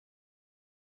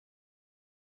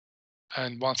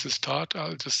And once it starts,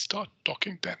 I'll just start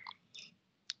talking then.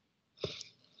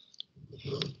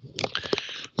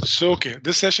 So, okay,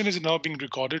 this session is now being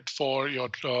recorded for your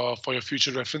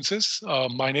future references.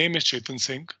 My name is Chetan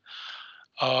Singh.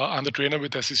 I'm the trainer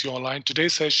with SCC Online.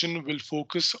 Today's session will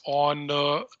focus on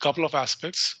a couple of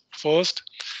aspects. First,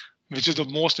 which is the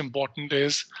most important,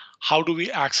 is how do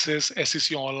we access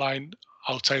SCC Online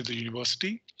outside the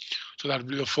university? So that will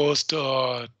be the first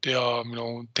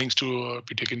things to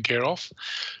be taken care of.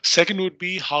 Second would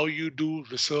be how you do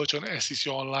research on SCC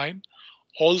Online.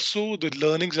 Also, the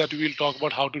learnings that we will talk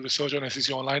about how to research on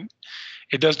SCC Online,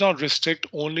 it does not restrict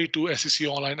only to SCC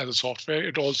Online as a software.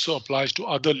 It also applies to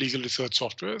other legal research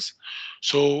softwares.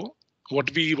 So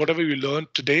whatever we learned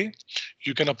today,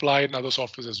 you can apply in other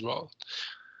softwares as well.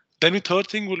 Then the third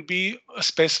thing will be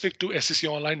specific to SCC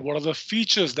Online. What are the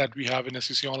features that we have in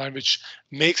SCC Online which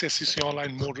makes SCC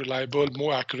Online more reliable,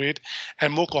 more accurate,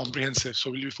 and more comprehensive?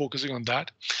 So we'll be focusing on that.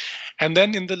 And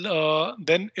then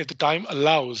then if the time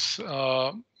allows,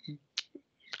 because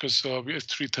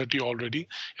it's 3:30 already,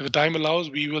 if the time allows,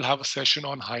 we will have a session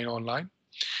on Hein Online.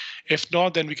 If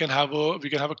not, then we can have a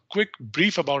quick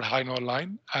brief about Hein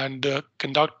Online and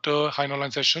conduct a Hein Online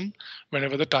session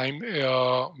whenever the time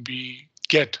we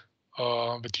get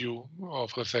with you for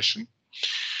the session.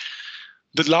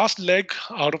 The last leg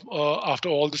out of after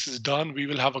all this is done, we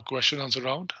will have a question answer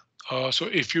round. So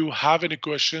if you have any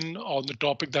question on the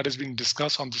topic that is being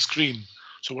discussed on the screen,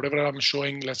 so whatever I'm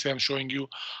showing, let's say I'm showing you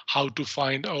how to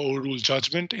find a overrule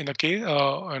judgment in a case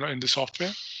in the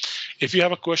software. If you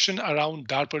have a question around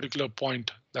that particular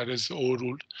point that is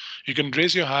overruled, you can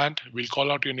raise your hand. We'll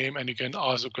call out your name and you can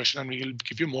ask the question, and we'll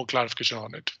give you more clarification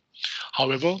on it.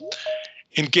 However,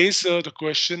 in case the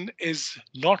question is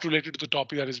not related to the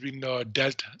topic that has been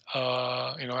dealt,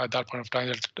 at that point of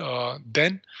time,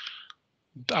 then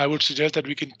I would suggest that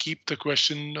we can keep the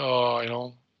question,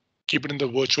 keep it in the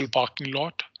virtual parking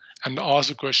lot and ask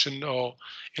the question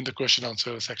in the question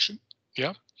answer section.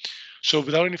 Yeah. So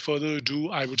without any further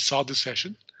ado, I would start this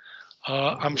session.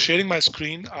 I'm sharing my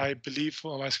screen. I believe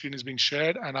my screen is being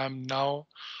shared, and I'm now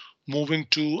moving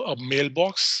to a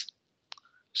mailbox.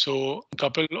 So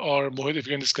Kapil or Mohit, if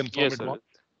you can just confirm Yes, it. sir.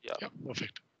 Yeah. Yeah,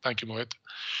 perfect. Thank you, Mohit.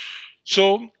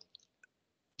 So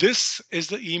this is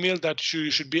the email that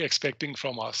you should be expecting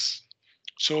from us.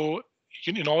 So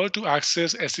in order to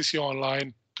access SCC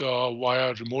Online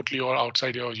via remotely or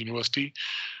outside your university,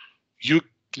 you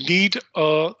need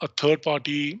a third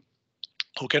party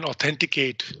who can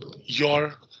authenticate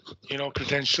your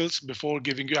credentials before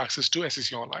giving you access to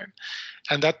SCC Online.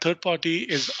 And that third party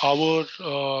is our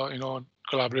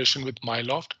collaboration with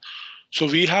MyLoft. So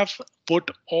we have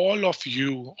put all of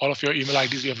your email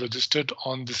IDs you have registered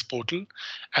on this portal,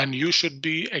 and you should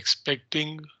be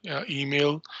expecting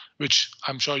email, which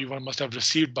I'm sure you must have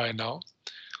received by now.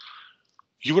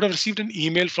 You would have received an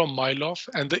email from MyLoft,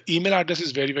 and the email address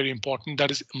is very, very important.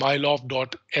 That is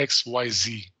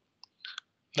myloft.xyz.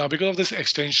 Now, because of this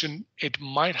extension, it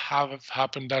might have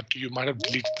happened that you might have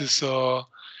deleted this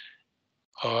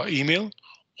email,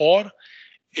 or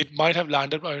it might have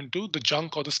landed into the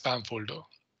junk or the spam folder.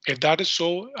 If that is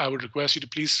so, I would request you to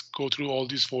please go through all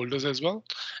these folders as well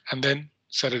and then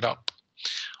set it up.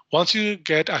 Once you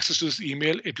get access to this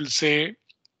email, it will say,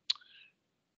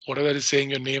 whatever it is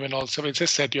saying, your name and all stuff, it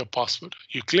says set your password.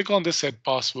 You click on this set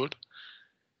password,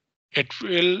 it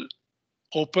will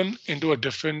open into a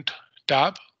different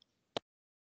tab,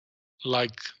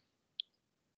 like,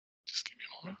 just give me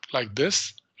a moment, like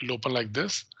this. It'll open like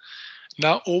this.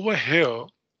 Now over here,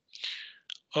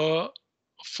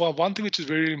 for one thing which is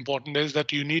very important is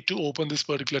that you need to open this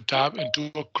particular tab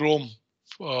into a Chrome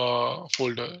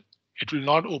folder. It will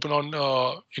not open on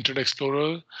Internet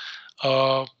Explorer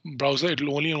browser. It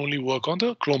will only work on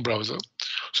the Chrome browser.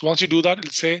 So once you do that,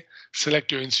 it'll say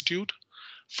select your institute.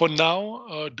 For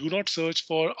now, do not search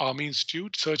for Army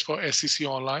Institute, search for SCC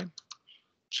Online.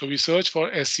 So we search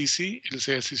for SCC, it'll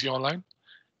say SCC Online,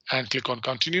 and click on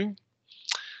continue.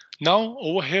 Now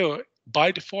over here,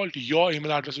 by default, your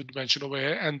email address would be mentioned over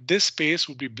here, and this space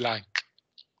would be blank.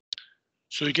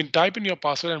 So you can type in your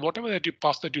password, and whatever that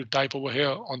password you type over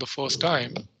here on the first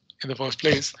time, in the first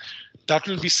place, that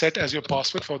will be set as your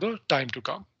password for the time to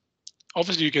come.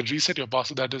 Obviously, you can reset your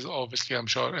password. That is obviously, I'm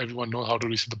sure everyone knows how to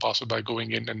reset the password by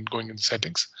going in and going in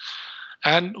settings.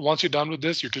 And once you're done with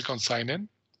this, you click on sign in.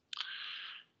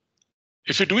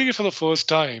 If you're doing it for the first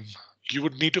time, you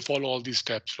would need to follow all these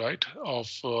steps, right? Of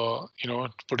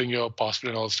putting your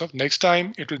password and all stuff. Next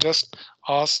time, it will just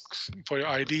ask for your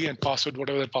ID and password,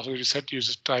 whatever that password you set, you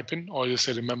just type in, or you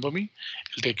say remember me.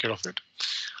 It'll take care of it.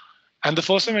 And the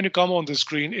first time when you come on the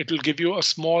screen, it will give you a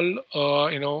small,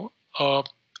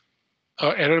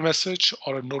 an error message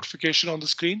or a notification on the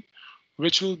screen,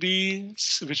 which will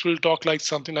talk like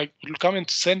something like, it will come in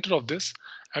the center of this,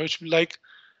 and which will like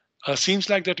seems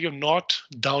like that you have not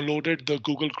downloaded the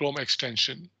Google Chrome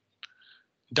extension.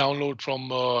 Download from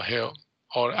here,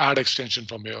 or add extension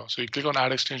from here. So you click on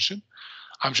add extension.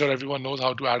 I'm sure everyone knows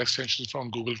how to add extensions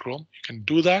from Google Chrome. You can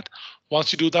do that.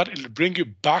 Once you do that, it'll bring you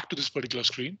back to this particular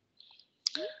screen.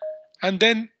 And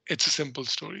then it's a simple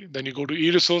story. Then you go to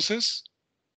e-resources,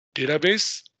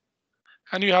 database,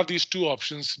 and you have these two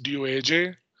options,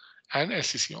 DOAJ and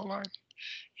SCC Online.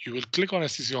 You will click on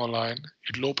SCC Online.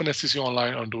 It'll open SCC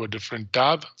Online onto a different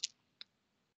tab.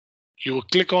 You will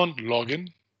click on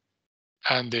Login,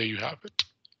 and there you have it.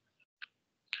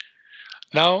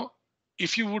 Now,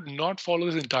 if you would not follow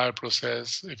this entire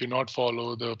process, if you not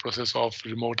follow the process of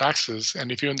remote access,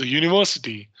 and if you're in the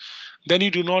university, then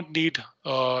you do not need,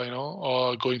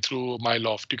 going through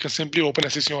MyLoft. You can simply open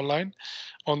SCC Online,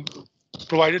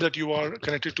 provided that you are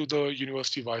connected to the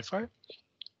university Wi-Fi.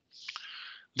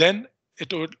 Then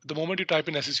the moment you type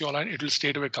in SCC Online, it will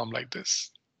straight away come like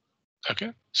this.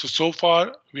 Okay, so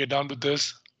far we are done with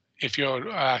this. If you're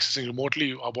accessing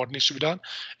remotely, what needs to be done?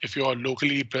 If you are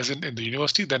locally present in the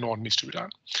university, then what needs to be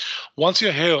done? Once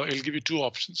you're here, it'll give you two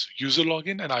options, user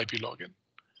login and IP login.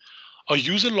 A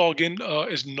user login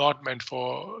is not meant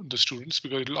for the students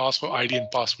because it'll ask for ID and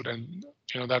password, and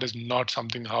that is not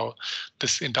something how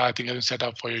this entire thing has been set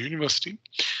up for your university.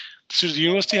 So the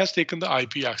university has taken the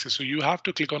IP access, so you have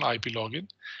to click on IP login,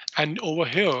 and over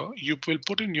here you will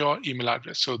put in your email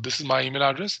address. So this is my email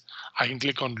address. I can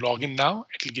click on login now.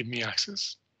 It'll give me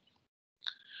access.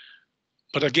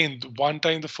 But again,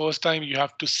 the first time you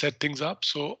have to set things up.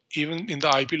 So even in the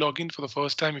IP login for the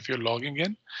first time, if you're logging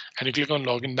in and you click on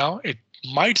login now, it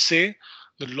might say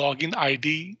the login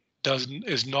ID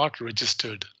is not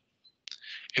registered.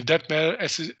 If that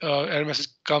error message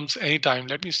comes anytime,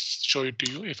 let me show it to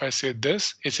you. If I say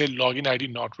this, it says login ID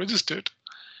not registered.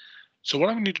 So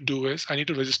what I need to do is I need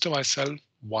to register myself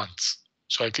once.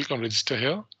 So I click on register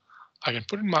here. I can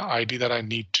put in my ID that I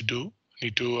need to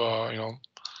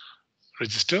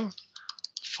register,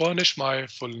 furnish my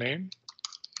full name.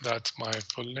 That's my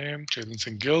full name, Chetan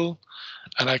Singh Gill,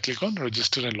 and I click on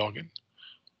register and login.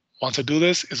 Once I do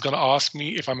this, it's going to ask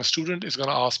me if I'm a student. It's going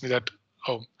to ask me that,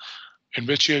 in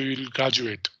which year you will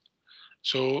graduate.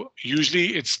 So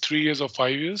usually it's 3 years or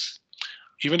 5 years.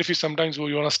 Even if you sometimes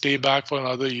you want to stay back for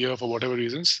another year for whatever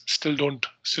reasons, still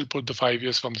put the 5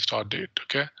 years from the start date.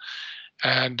 Okay,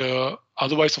 and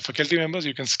otherwise for faculty members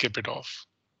you can skip it off,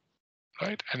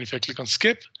 right? And if I click on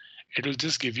skip, it will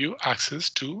just give you access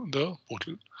to the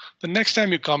portal. The next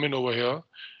time you come in over here,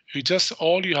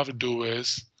 all you have to do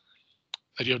is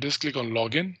that you have to just click on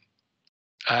login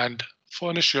and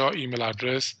furnish your email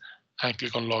address and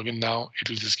click on login now. It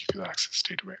will just give you access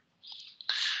straight away.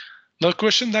 Now, the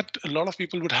question that a lot of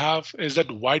people would have is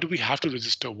that why do we have to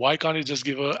register? Why can't you just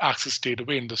give access straight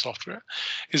away in the software?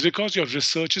 It's because your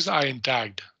researches are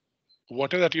intact.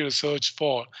 Whatever that you research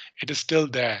for, it is still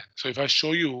there. So if I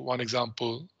show you one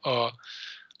example,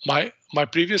 my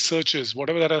previous searches,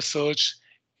 whatever that I searched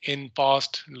in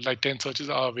past, like 10 searches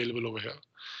are available over here.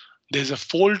 There's a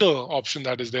folder option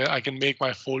that is there. I can make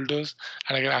my folders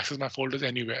and I can access my folders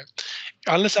anywhere.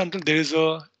 Unless until there's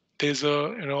a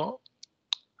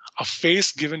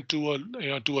face given to a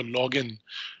login,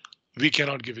 we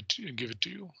cannot give it to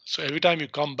you. So every time you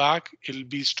come back, it'll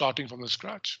be starting from the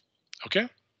scratch. Okay.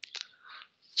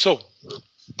 So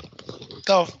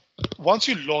now once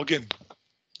you log in,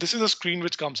 this is a screen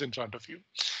which comes in front of you.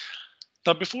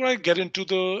 Now, before I get into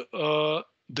the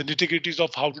nitty-gritties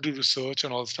of how to do research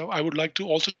and all stuff, I would like to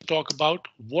also talk about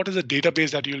what is the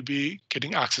database that you'll be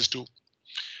getting access to.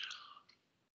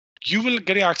 You will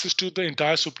get access to the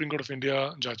entire Supreme Court of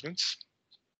India judgments.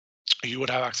 You would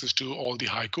have access to all the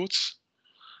high courts,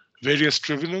 various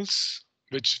tribunals,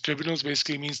 which tribunals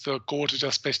basically means the courts which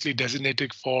are specially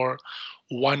designated for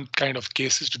one kind of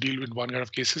cases, to deal with one kind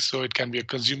of cases. So it can be a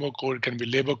consumer court, it can be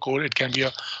labor court, it can be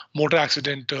a motor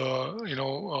accident,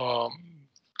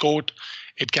 court.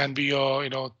 It can be a,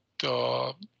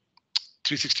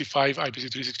 365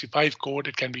 IPC 365 court.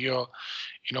 It can be a,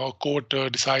 court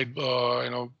decide,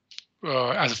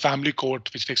 as a family court,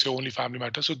 which takes your only family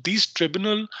matter. So these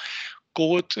tribunals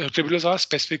are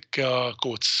specific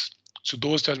courts. So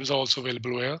those judgments are also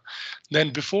available here.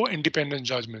 Then before independent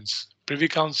judgments, Privy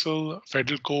Council,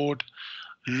 Federal Court,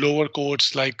 lower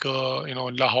courts like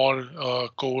Lahore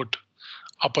Court,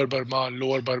 Upper Burma,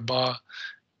 Lower Burma,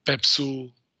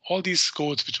 Pepsu, all these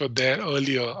courts which were there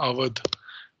earlier, Awadh,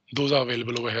 those are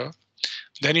available over here.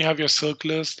 Then you have your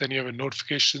circulars, then you have a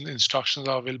notification, instructions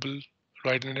are available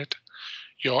right in it.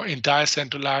 your entire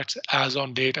central acts as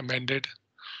on date amended,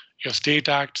 your state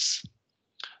acts,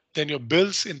 then your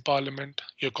bills in Parliament,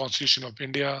 your Constitution of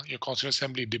India, your Constitutional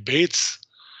Assembly debates,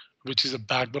 which is the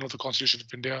backbone of the Constitution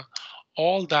of India.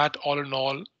 All that, all in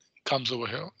all, comes over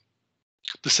here.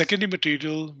 The secondary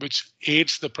material, which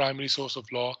aids the primary source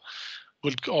of law,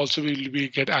 will also we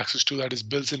get access to, that is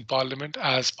bills in Parliament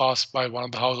as passed by one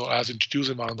of the houses or as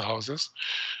introduced in one of the houses.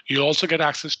 You'll also get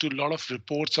access to a lot of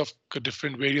reports of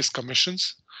different various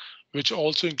commissions, which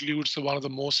also includes one of the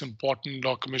most important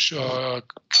law commission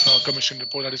commission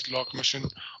report, that is Law Commission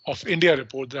of India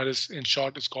report. That is, in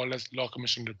short, is called as Law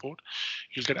Commission report.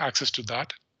 You'll get access to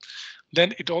that.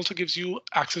 Then it also gives you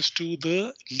access to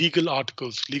the legal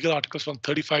articles from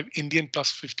 35 Indian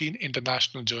plus 15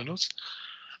 international journals.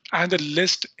 And the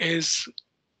list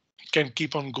can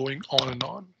keep on going on and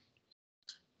on.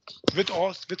 With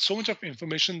so much of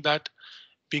information that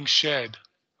being shared.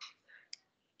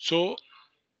 So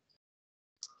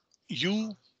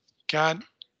you can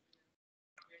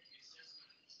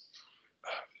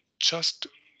just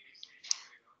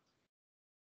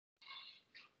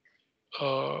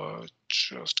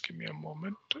give me a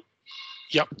moment.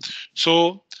 Yeah,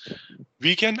 so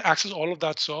we can access all of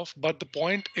that stuff, but the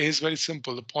point is very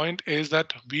simple. The point is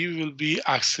that we will be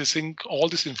accessing all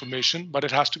this information, but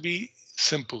it has to be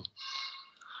simple.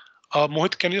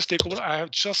 Mohit, can you just take over? I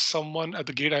have just someone at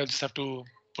the gate. I just have to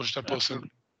push that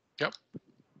person. Yep.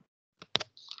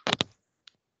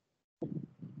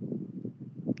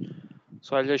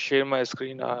 So I'll just share my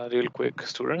screen real quick,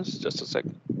 students. Just a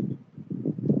second.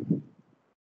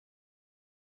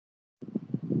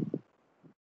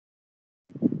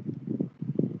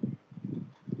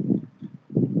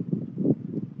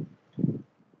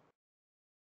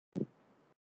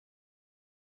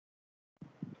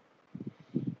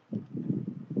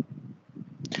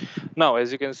 Now,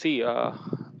 as you can see,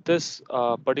 this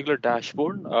particular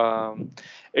dashboard,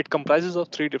 it comprises of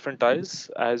 3 different tiles,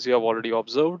 as you have already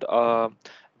observed.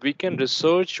 We can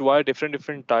research via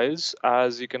different tiles,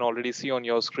 as you can already see on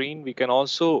your screen. We can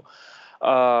also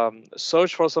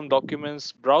search for some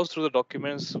documents, browse through the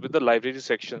documents with the library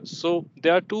sections. So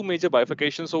there are 2 major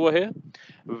bifurcations over here.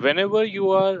 Whenever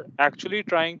you are actually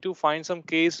trying to find some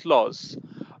case laws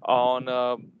on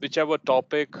whichever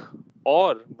topic,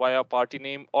 or via party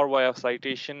name, or via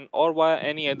citation, or via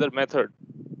any other method,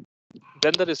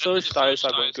 then the research tiles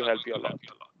are going to help you a lot.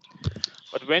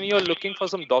 But when you're looking for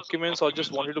some documents or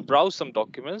just wanted to browse some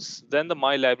documents, then the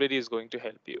My Library is going to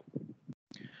help you.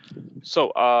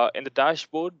 So in the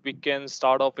dashboard, we can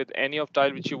start off with any of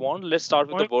tile which you want. Let's start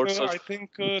with the word search. I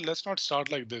think let's not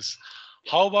start like this.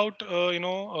 How about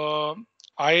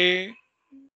I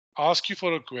ask you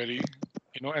for a query,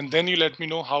 and then you let me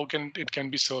know how it can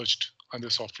be searched on the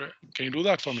software. Can you do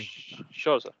that for me?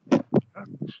 Sure, sir.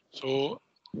 So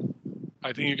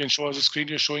I think you can show us a screen.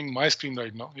 You're showing my screen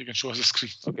right now. You can show us a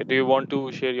screen. Okay. Do you want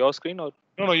to share your screen or?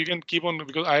 No, you can keep on,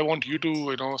 because I want you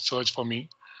to search for me.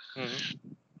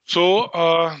 So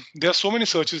there are so many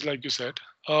searches, like you said.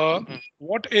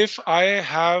 What if I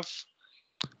have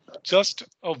just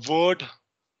a word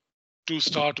to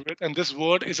start with, and this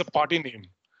word is a party name?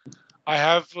 I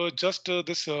have just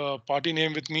this party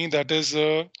name with me, that is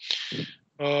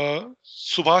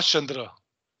Subhash Chandra.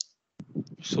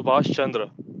 Subhash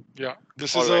Chandra. Yeah,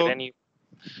 this All is right,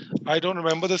 I don't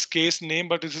remember this case name,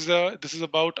 but this is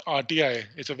about RTI.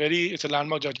 It's a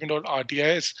landmark judgment on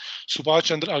RTI. It's Subhash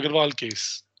Chandra Agarwal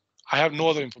case. I have no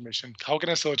other information. How can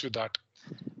I search with that?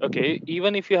 Okay,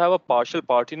 even if you have a partial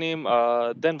party name,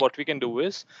 then what we can do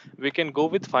is we can go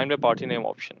with find by party name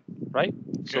option, right?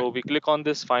 Okay. So we click on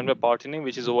this find by party name,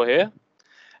 which is over here.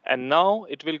 And now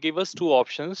it will give us 2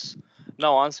 options.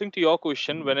 Now, answering to your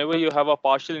question, whenever you have a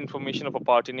partial information of a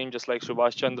party name, just like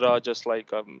Subhash Chandra, just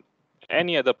like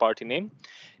any other party name,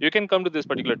 you can come to this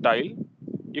particular tile.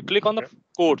 You click on the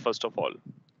code first of all.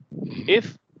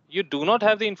 If you do not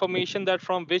have the information that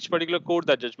from which particular court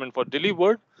that judgment was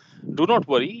delivered, do not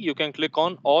worry. You can click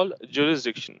on all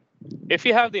jurisdiction. If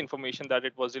you have the information that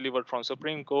it was delivered from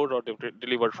Supreme Court or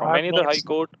delivered from any other high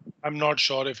court, I'm not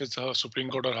sure if it's a Supreme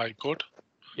Court or High Court.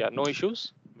 Yeah, no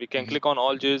issues. We can click on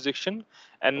all jurisdiction.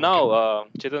 And now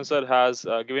Chetan sir has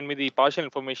given me the partial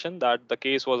information that the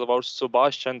case was about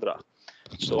Subhash Chandra.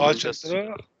 So Subhash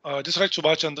Chandra, just write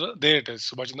Subhash Chandra. There it is.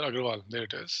 Subhash Chandra Agarwal. There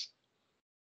it is.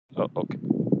 Oh, okay.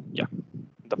 Yeah.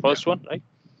 The first one, right?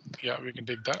 Yeah, we can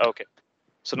take that. Okay.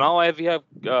 So now we have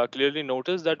clearly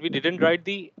noticed that we didn't write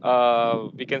the,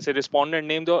 we can say, respondent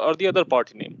name or the other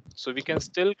party name. So we can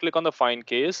still click on the find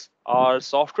case. Our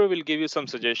software will give you some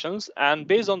suggestions. And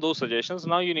based on those suggestions,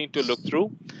 now you need to look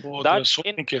through. Oh, there are so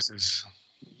many cases.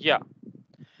 Yeah.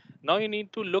 Now you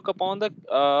need to look upon the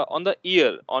on the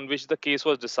year on which the case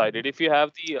was decided. If you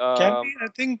have the Can we? I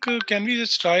think can we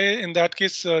just try in that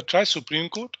case try Supreme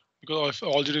Court, because if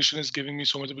all jurisdiction is giving me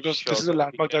so much, because this sure, is a sir, we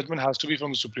landmark can. judgment, has to be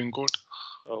from the Supreme Court.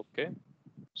 Okay.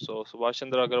 So Subhash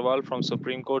Chandra Agarwal from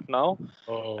Supreme Court now.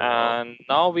 Oh wow! And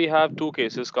now we have two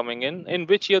cases coming in. In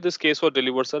which year this case was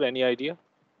delivered, sir? Any idea?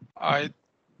 I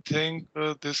think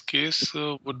this case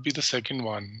would be the second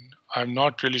one. I'm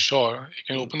not really sure. You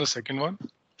can Mm, open the second one.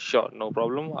 sure, no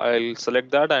problem. I'll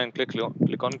select that and click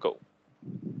on go.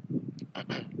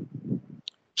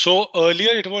 So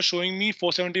earlier it was showing me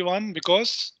 471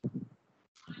 because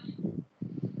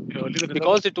earlier the result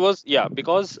Because was it was, yeah,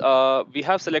 because we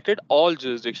have selected all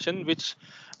jurisdiction which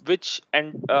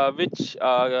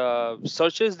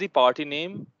searches the party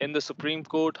name in the Supreme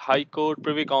Court, High Court,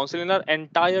 Privy Council in our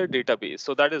entire database.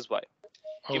 So that is why.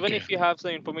 Even okay. if you have some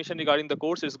information regarding the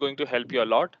course, it's going to help you a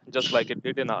lot, just like it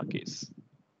did in our case.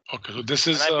 Okay, so this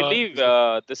And is I believe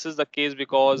this is the case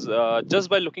because just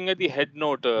by looking at the head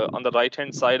note on the right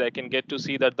hand side, I can get to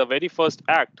see that the very first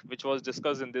act which was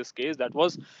discussed in this case, that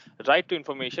was Right to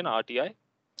Information RTI,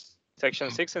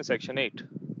 Section 6 and Section 8.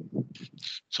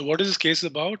 so what is this case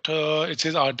about? It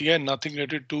says RTI, nothing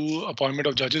related to appointment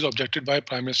of judges objected by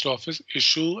Prime Minister Office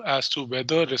issue as to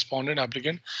whether respondent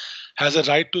applicant has a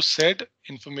right to said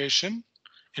information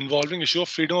involving issue of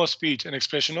freedom of speech and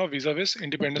expression of vis-a-vis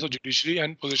independence of judiciary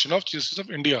and position of Justice of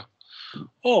India.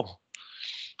 Oh,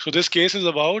 so this case is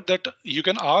about that you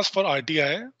can ask for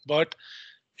RTI, but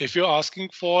if you're asking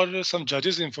for some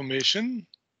judge's information,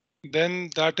 then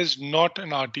that is not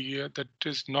an RTI. That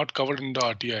is not covered in the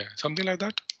RTI. Something like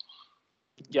that.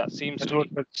 Yeah, seems That's to what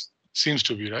be. that seems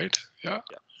to be, right? Yeah.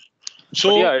 Yeah. But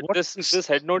So yeah, what is this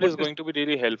head note what is is going to be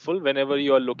really helpful whenever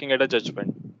you are looking at a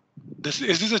judgment. this?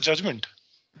 Is this a judgment?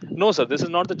 No, sir, this is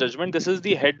not the judgment. This is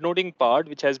the head noting part,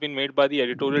 which has been made by the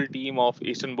editorial team of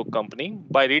Eastern Book Company.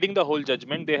 By reading the whole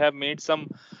judgment, they have made some,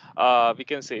 we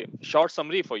can say, short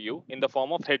summary for you in the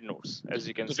form of head notes, as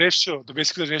you can The see. ratio, the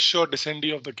basically the ratio or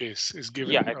descendee of the case is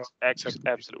Yeah, given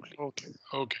separately. absolutely. Okay.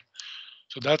 Okay.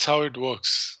 So that's how it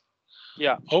works.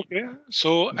 Yeah, Okay.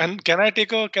 So and can I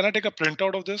take a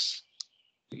printout of this?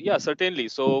 yeah, certainly.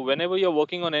 So whenever you're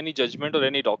working on any judgment or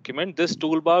any document, this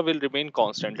toolbar will remain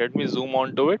constant. Let me zoom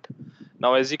on to it.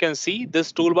 Now, as you can see,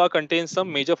 this toolbar contains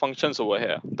some major functions over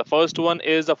here. The first one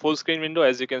is the full screen window,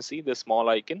 as you can see, this small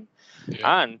icon.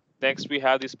 Yeah. And next we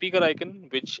have the speaker icon,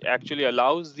 which actually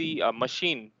allows the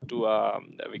machine to,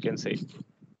 we can say,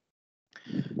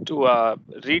 to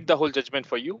read the whole judgment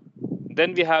for you.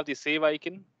 Then we have the save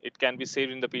icon. It can be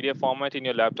saved in the PDF format in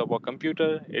your laptop or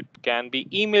computer. It can be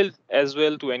emailed as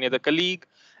well to any other colleague.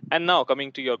 And now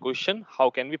coming to your question, how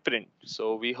can we print?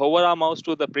 So we hover our mouse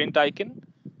to the print icon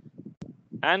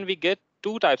and we get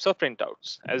two types of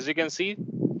printouts. As you can see,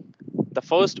 the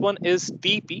first one is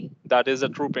TP, that is a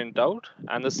true printout,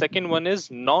 and the second one is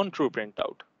non-true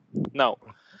printout. Now,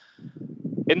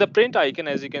 in the print icon,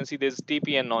 as you can see, there's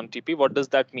TP and non-TP. What does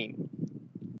that mean?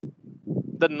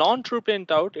 The non-true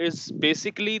printout is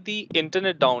basically the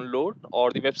internet download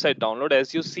or the website download,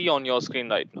 as you see on your screen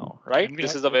right now, right? Can we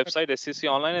This have is a the look at? website SCC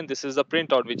Online, and this is the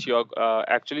printout which you are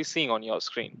actually seeing on your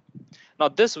screen. Now,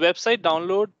 this website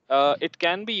download, it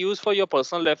can be used for your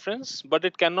personal reference, but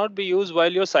it cannot be used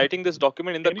while you're citing this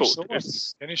document in the Can you court. show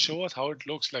us? Can you show us how it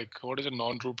looks like? What is a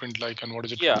non-true print like, and what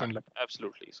is a true Yeah, print like?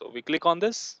 absolutely. So we click on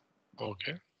this.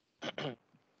 Okay.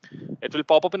 It will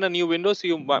pop up in a new window, so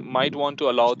you might want to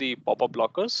allow the pop-up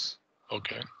blockers.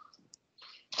 Okay.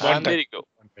 One And time. there you go.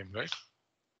 One time, right?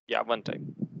 Yeah, one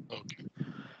time. Okay.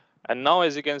 And now,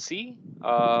 as you can see,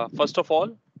 first of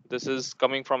all, this is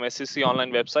coming from SCC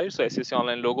Online website. So SCC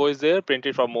Online logo is there,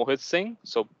 printed from Mohit Singh.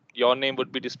 So your name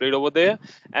would be displayed over there.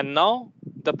 And now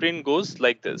the print goes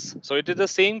like this. So it is the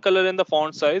same color and the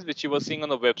font size which you were seeing on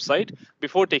the website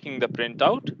before taking the print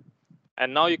out.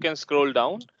 And now you can scroll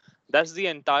down. That's the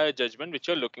entire judgment which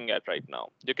you're looking at right now.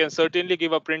 You can certainly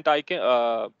give a print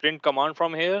icon, print command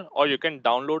from here, or you can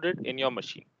download it in your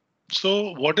machine.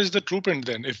 So what is the true print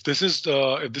then? If this is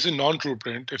non-true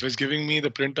print, if it's giving me the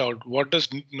printout, what does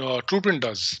true print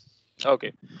does?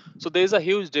 Okay, so there's a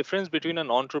huge difference between a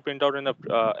non-true printout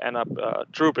and a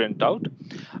true printout.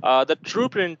 The true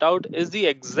printout is the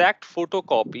exact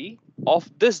photocopy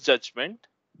of this judgment,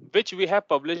 which we have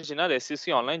published in our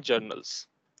SCC online journals.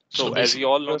 So So as we basically,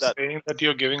 all know you're that, saying that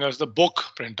you're giving us the book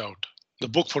printout, the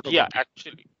book yeah, photocopy.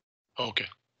 actually, Okay.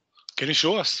 Can you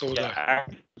show us over yeah,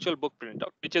 there? actual book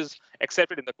printout, which is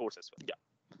accepted in the course as well.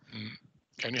 Yeah. Mm.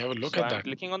 Can you have a look So at I'm that?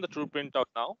 clicking on the true printout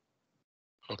now.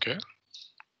 Okay.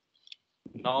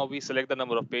 Now we select the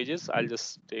number of pages. I'll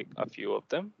just take a few of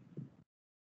them.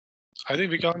 I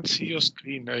think we can't see your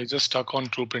screen. I just stuck on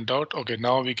true printout. Okay,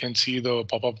 now we can see the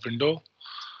pop-up window.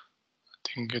 I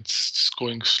think it's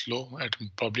going slow at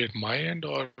probably at my end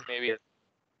or Maybe.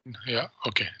 yeah.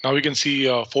 Okay, now we can see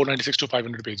 496 to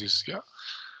 500 pages. Yeah,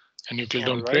 and you clicked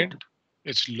All on right. print.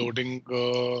 It's loading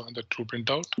the true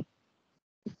printout.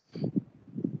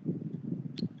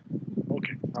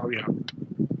 Okay, now we have it.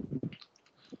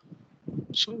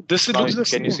 So this Now looks the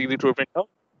can you same. see the true printout?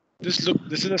 This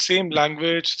is the same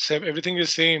language. Everything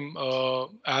is same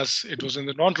as it was in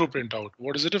the non-true printout.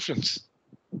 What is the difference?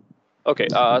 Okay,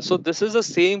 so this is the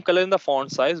same color in the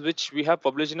font size which we have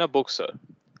published in a book, sir.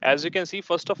 As you can see,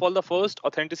 first of all, the first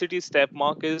authenticity step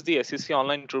mark is the SCC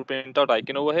online true printout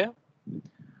icon over here,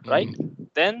 right? Mm.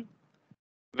 Then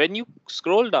when you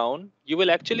scroll down, you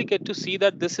will actually get to see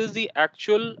that this is the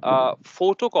actual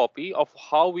photocopy of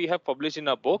how we have published in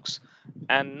our books.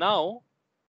 And now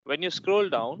when you scroll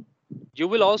down, you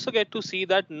will also get to see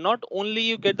that not only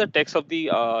you get the text of the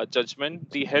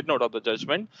judgment, the head note of the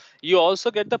judgment, you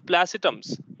also get the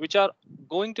placitums, which are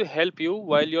going to help you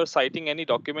while you're citing any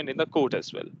document in the court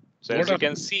as well. So What as you are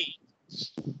can see,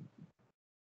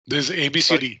 this is sorry,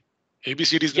 ABCD?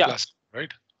 ABCD is the yeah, plastic,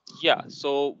 right? yeah.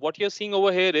 So what you're seeing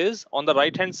over here is on the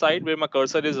right hand side where my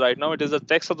cursor is right now, it is the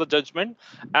text of the judgment,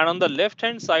 and on the left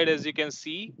hand side, as you can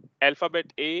see,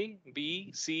 alphabet A,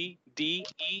 B, C, D,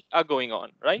 E are going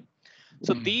on, right?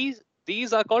 So Mm.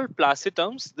 these are called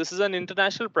placitums. This is an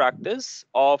international practice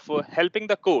of helping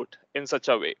the court in such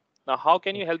a way. Now, how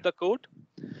can you help the court?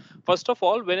 First of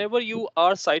all, whenever you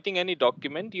are citing any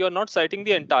document, you are not citing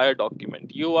the entire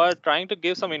document. You are trying to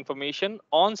give some information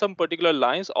on some particular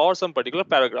lines or some particular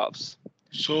paragraphs.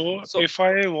 So So if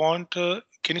I want,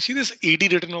 can you see this AD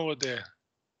written over there?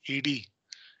 AD,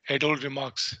 adult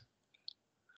remarks.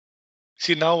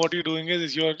 See now what you're doing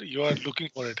is you are looking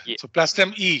for it. yeah. So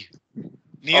plastem E,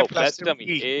 near Oh, plastem placitum E,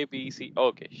 E. A, B, C.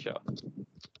 Okay, sure.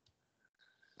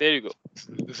 There you go.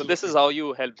 This So is what this we is how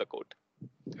you help the court.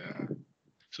 yeah.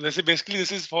 So this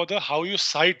is for the how you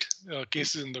cite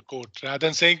cases in the court rather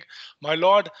than saying, my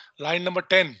lord, line number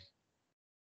 10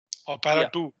 or para Yeah,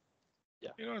 2.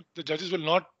 yeah, The judges will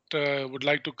not would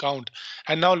like to count.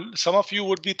 And now some of you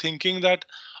would be thinking that,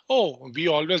 oh, we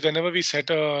always whenever we set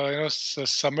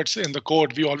summits in the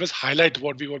court, we always highlight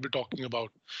what we will be talking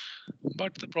about.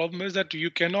 But the problem is that you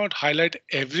cannot highlight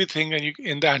everything and you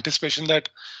in the anticipation that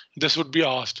this would be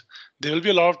asked. There will be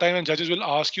a lot of time and judges will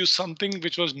ask you something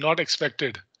which was not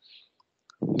expected.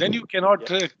 Then you cannot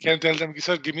yeah. can tell them,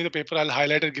 sir, give me the paper, I'll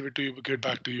highlight and give it to you, give it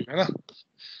back to you. You know?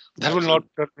 Absolutely.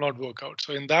 That will not work out.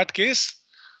 So in that case,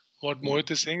 what Mohit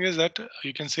is saying is that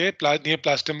you can say near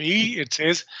plastum E, it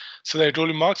says, so the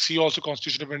editorial remarks, see also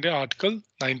Constitution of India, Article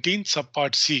 19,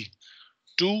 subpart C,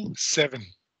 2(7).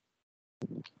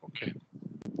 Okay.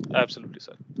 Absolutely,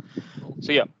 sir.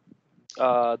 So Okay. yeah,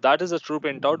 that is a true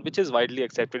printout which is widely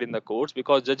accepted in the courts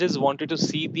because judges wanted to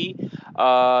see the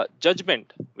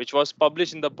judgment which was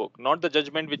published in the book, not the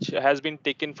judgment which has been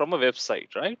taken from a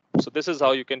website, right? So this is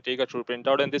how Yeah. you can take a true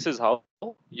printout, and this is how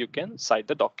you can cite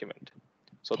the document.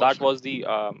 So that was Perfect. the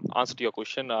answer to your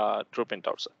question, true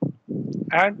printout, sir.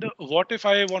 And what if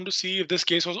I want to see if this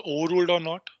case was overruled or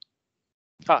not?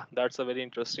 That's a very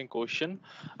interesting question.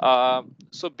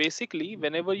 So basically,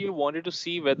 whenever you wanted to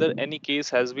see whether any case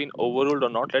has been overruled or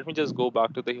not, let me just go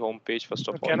back to the home page first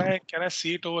of all. Can I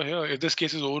see it over here if this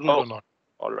case is overruled Oh, or not?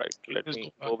 all right. Can you Let just go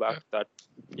me back go back there? to that.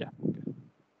 Yeah.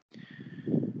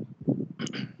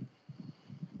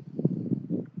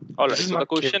 All This right. is So my the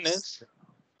question case. is,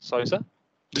 sorry, sir.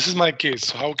 This is my case.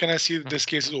 So how can I see if Mhm. this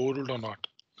case is overruled or not?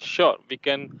 Sure. We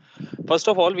can. First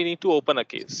of all, we need to open a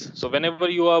case. So whenever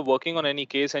you are working on any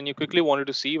case and you quickly wanted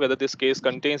to see whether this case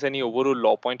contains any overruled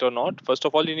law point or not, first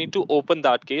of all, you need to open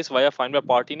that case via find by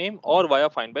party name or via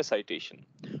find by citation.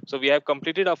 So we have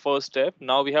completed our first step.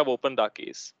 Now we have opened our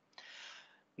case.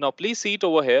 Now, please see it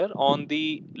over here on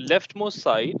the leftmost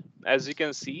side. As you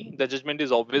can see, the judgment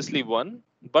is obviously one,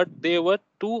 but there were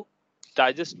two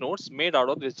digest notes made out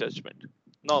of this judgment.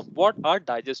 Now, what are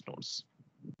digest notes?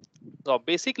 Now,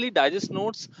 basically, digest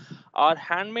notes are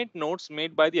handmade notes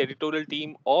made by the editorial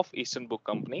team of Eastern Book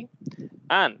Company,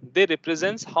 and they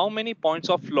represents how many points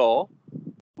of law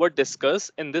were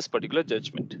discussed in this particular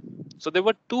judgment. So there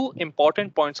were two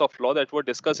important points of law that were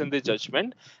discussed in the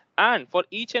judgment, and for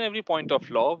each and every point of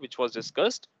law which was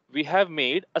discussed, we have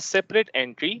made a separate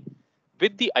entry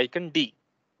with the icon D.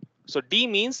 So D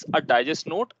means a digest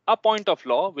note, a point of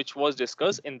law which was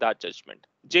discussed in that judgment.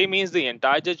 J means the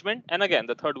entire judgment, and again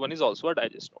the third one is also a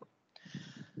digest note.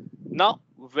 Now,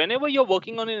 whenever you're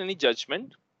working on any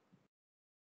judgment,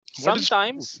 What is two?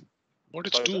 sometimes, What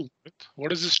is sorry sir. two?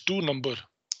 What is this two number?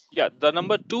 Yeah, the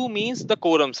number 2 means the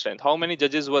quorum strength. How many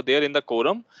judges were there in the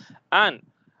quorum? And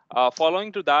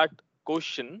following to that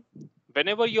question,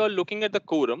 whenever you are looking at the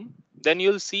quorum, then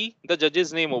you'll see the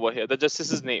judge's name over here, the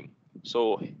justice's name.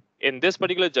 So in this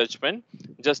particular judgment,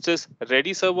 Justice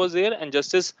Reddy sir was there and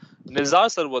Justice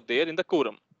Nizar sir were there in the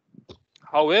quorum.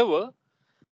 However,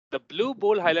 the blue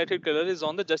bold highlighted color is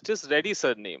on the Justice Reddy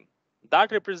sir name.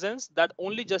 That represents that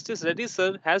only Justice Reddy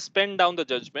sir has penned down the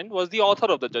judgment, was the author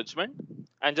of the judgment,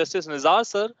 and Justice Nizar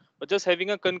sir was just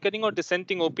having a concurring or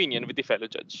dissenting opinion with the fellow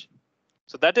judge.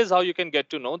 So that is how you can get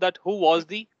to know that who was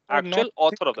the Not actual think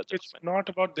author of the it's judgment. not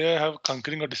about they have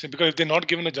concurring or dissent, because if they're not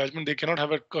given a judgment, they cannot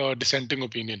have a dissenting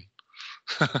opinion.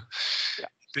 Yeah,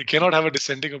 They cannot have a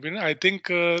dissenting opinion. I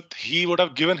think he would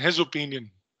have given his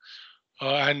opinion,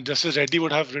 and Justice Reddy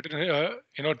would have written,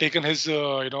 taken his,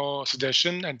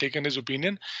 suggestion and taken his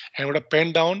opinion, and would have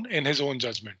penned down in his own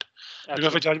judgment.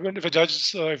 Because absolutely. if a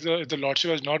judge, if the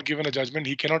lordship has not given a judgment,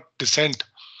 he cannot dissent.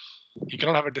 He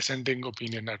cannot have a dissenting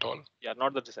opinion at all. Yeah,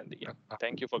 not the dissenting. Yeah,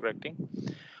 thank you for correcting.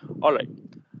 All right.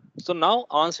 So now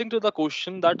answering to the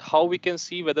question that how we can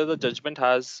see whether the judgment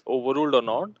has overruled or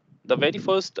not. The very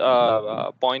first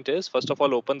point is, first of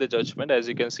all, open the judgment. As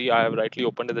you can see, I have rightly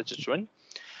opened the judgment.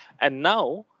 And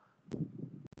now,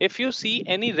 if you see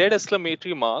any red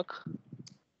exclamatory mark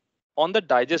on the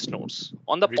digest notes,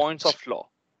 on the We points of law,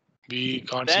 we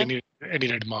can't see then any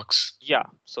red marks. yeah,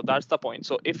 so that's the point.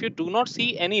 So if you do not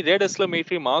see any red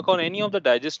exclamatory mark on any of the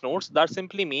digest notes, that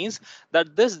simply means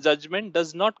that this judgment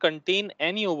does not contain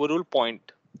any overrule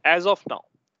point as of now.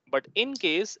 But in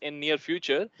case in near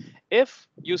future, if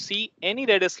you see any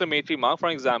red exclamatory mark, for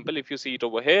example, if you see it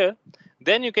over here,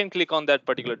 then you can click on that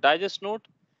particular digest note.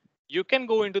 You can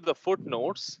go into the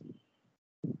footnotes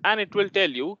and it will tell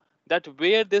you that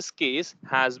where this case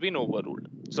has been overruled.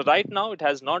 So right now it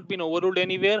has not been overruled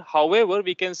anywhere. However,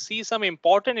 we can see some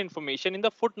important information in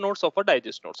the footnotes of a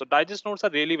digest note. So digest notes are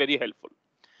really very helpful.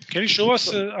 Can you show us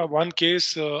So, one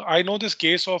case? I know this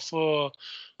case of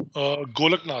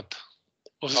Golaknath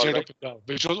of the all state of right. Punjab,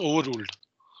 which was overruled.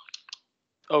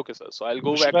 Okay, sir. So I'll So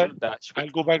go should back to I? the dashboard.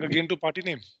 I'll go back again to party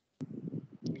name.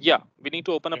 Yeah, we need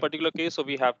to open a Yeah. particular case. So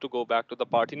we have to go back to the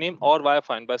party name or via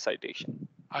find by citation.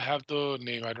 I have the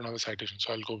name. I don't have the citation,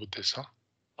 so I'll go with this. Huh?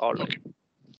 All right.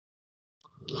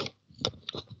 Okay.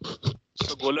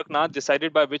 So Golaknath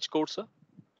decided by which court, sir?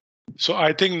 So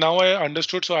I think now I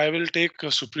understood. So I will take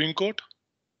Supreme Court,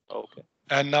 Okay.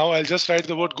 and now I'll just write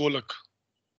the word Golak.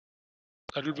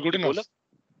 That will be good Only enough. Golak?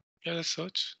 Yeah, let's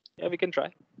search. Yeah, we can try.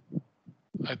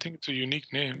 I think it's a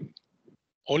unique name.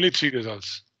 Only 3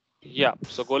 results. Yeah.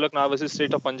 So Golaknath versus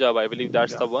state of Punjab. I believe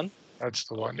that's Yeah, the one. that's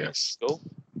the one. Okay. Yes. Go.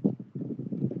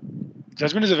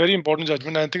 Judgment is a very important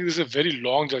judgment. I think this is a very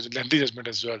long judgment, lengthy judgment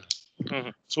as well.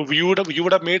 Mhm. So you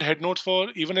would have made head notes for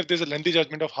even if there's a lengthy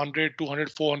judgment of 100,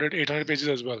 200, 400, 800 pages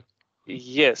as well.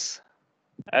 Yes.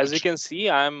 As you Achha. can see,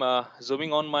 I'm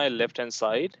zooming on my left hand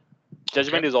side. Okay.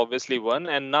 Judgment is obviously one.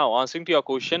 And now answering to your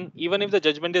question, even if the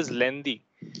judgment is lengthy,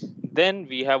 then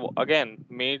we have again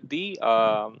made the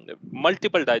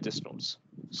multiple digest notes.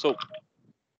 So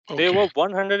there Okay. were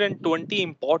 120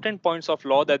 important points of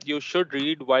law that you should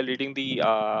read while reading the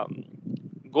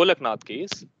Golaknath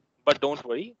case. But don't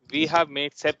worry, we have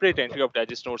made separate entry of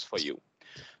digest notes for you.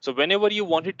 So whenever you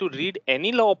wanted to read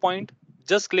any law point,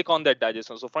 just click on that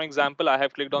digest note. So for example, I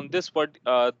have clicked on this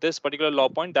particular law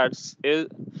point that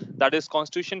is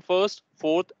Constitution first,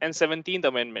 fourth, and 17th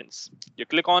amendments. You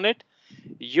click on it,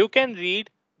 you can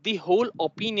read the whole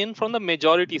opinion from the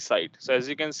majority side. So as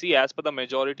you can see, as per the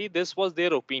majority, this was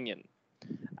their opinion.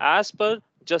 As per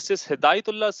Justice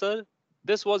Hidayatullah sir,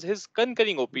 this was his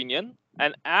concurring opinion.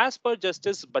 And as per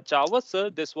Justice Bachawat sir,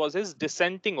 this was his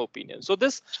dissenting opinion. So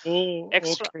this So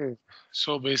extra, okay.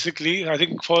 So basically, I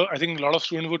think a lot of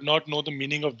students would not know the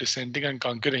meaning of dissenting and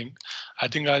concurring. I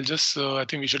think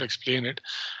we should explain it.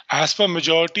 As per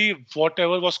majority,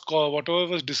 whatever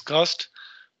was discussed,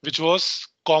 which was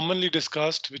commonly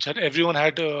discussed, which had everyone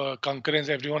had concurrence,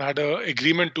 everyone had a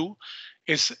agreement to,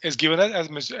 is given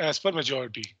as per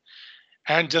majority.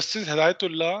 And Justice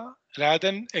Hidayatullah, rather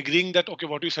than agreeing that okay,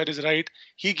 what you said is right,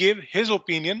 he gave his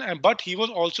opinion, and but he was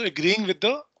also agreeing with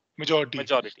the majority.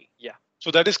 majority. Yeah.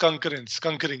 So that is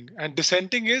concurring. And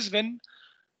dissenting is when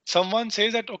someone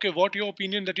says that okay, what your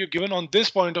opinion that you're given on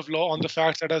this point of law, on the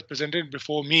facts that are presented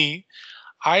before me,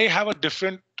 I have a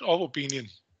different of opinion.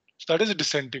 So that is a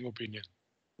dissenting opinion.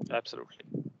 Absolutely.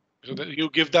 So that you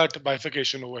give that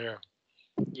bifurcation over here.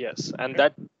 Yes. And Okay.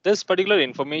 that this particular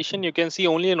information you can see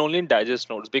only and only in digest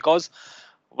notes, because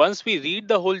once we read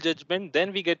the whole judgment,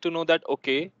 then we get to know that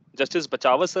okay, Justice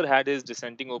Bachawat sir had his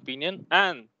dissenting opinion,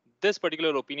 and this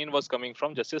particular opinion was coming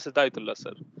from Justice Hidayatullah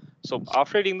sir. So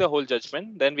after reading the whole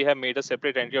judgment, then we have made a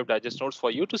separate entry of digest notes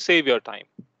for you to save your time.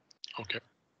 Okay.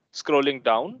 Scrolling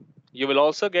down, you will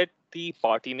also get the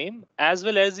party name as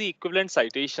well as the equivalent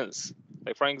citations.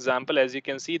 Like for example, as you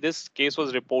can see, this case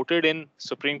was reported in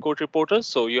Supreme Court Reporters.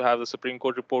 So you have the Supreme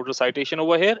Court Reporter citation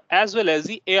over here, as well as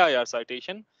the AIR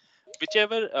citation.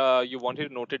 Whichever you wanted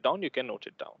to note it down, you can note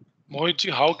it down.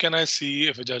 Mohitji, how can I see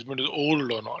if a judgment is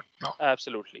overruled or not now?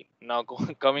 Absolutely. Now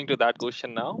coming to that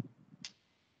question now.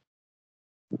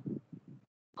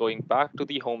 Going back to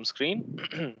the home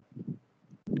screen.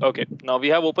 Okay, now we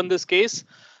have opened this case.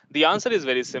 The answer is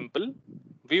very simple.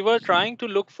 We were trying to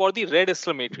look for the red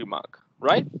exclamatory mark,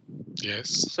 right?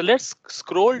 Yes. So let's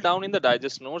scroll down in the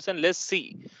digest notes and let's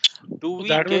see. Do we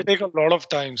That will get? take a lot of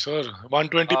time, sir.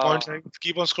 120 points. I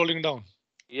keep on scrolling down.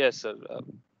 Yes, sir.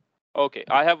 Okay,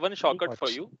 I have one Too shortcut for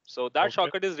much. you. So that Okay.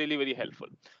 shortcut is really very helpful.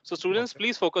 So students, Okay.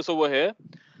 please focus over here.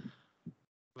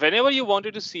 Whenever you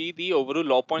wanted to see the overall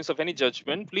law points of any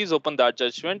judgment, please open that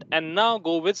judgment and now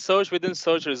go with search within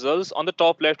search results on the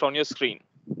top left on your screen.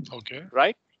 Okay.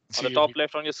 Right? On the See top every.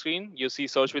 left on your screen, you see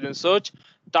search within search.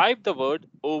 Type the word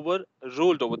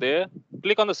overruled over there.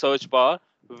 Click on the search bar.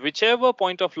 Whichever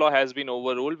point of law has been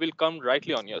overruled will come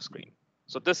rightly on your screen.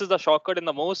 So this is the shortcut and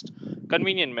the most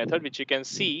convenient method which you can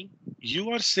see.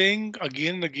 You are saying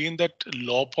again and again that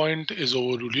law point is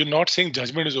overruled. You're not saying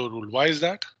judgment is overruled. Why is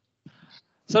that?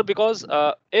 Sir, because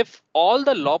if all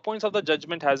the law points of the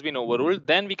judgment has been overruled,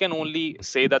 then we can only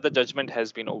say that the judgment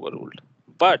has been overruled.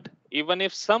 But even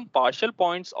if some partial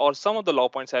points or some of the law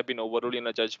points have been overruled in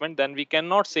a judgment, then we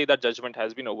cannot say that judgment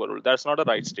has been overruled. That's not a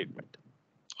right statement.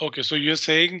 Okay, so you're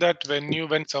saying that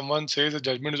when someone says the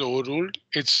judgment is overruled,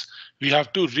 it's we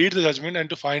have to read the judgment and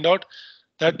to find out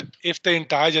that if the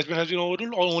entire judgment has been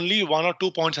overruled or only one or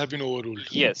 2 points have been overruled.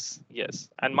 Yes, yes,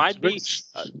 and might be, Which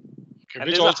okay, and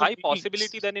which there's a also high means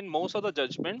possibility that in most of the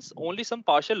judgments, only some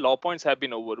partial law points have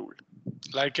been overruled.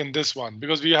 like in this one,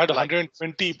 because we had Like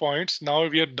 120 points, now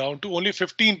we are down to only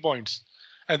 15 points.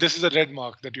 And this is the red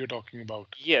mark that you're talking about.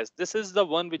 yes, this is the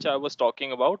one which I was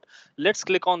talking about. Let's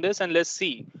click on this and let's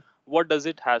see what does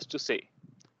it has to say.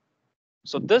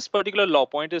 So this particular law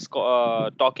point is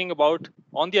talking about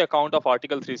on the account of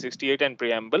Article 368 and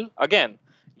preamble. Again,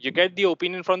 you get the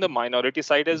opinion from the minority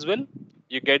side as well.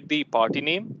 You get the party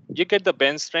name. You get the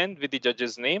bench strength with the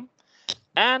judge's name.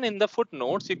 And in the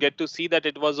footnotes, you get to see that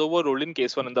it was overruled in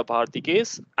case one in the Bharti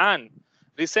case. And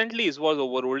recently it was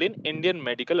overruled in Indian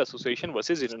Medical Association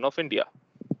versus Union of India.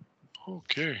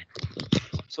 Okay.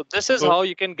 So this is So how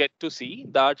you can get to see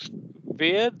that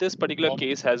where this particular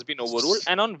case has been overruled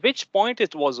and on which point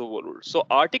it was overruled. So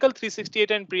Article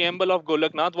 368 and preamble of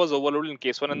Golaknath was overruled in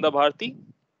case one in the Bharti.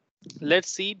 Let's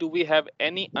see, do we have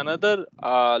any another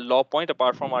law point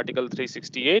apart from Article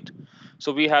 368?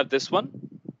 So we have this one.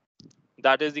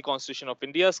 That is the Constitution of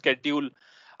India, Schedule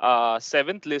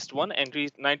 7th, List 1, Entry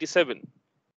 97.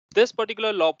 This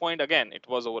particular law point, again, it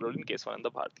was overruled in case one in the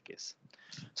Bharti case.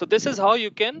 So this is how you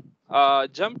can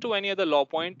jump to any other law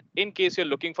point in case you're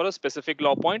looking for a specific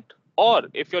law point, or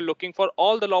if you're looking for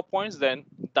all the law points, then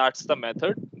that's the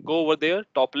method. Go over there,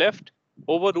 top left,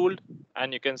 overruled,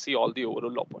 and you can see all the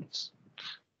overall law points.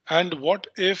 and what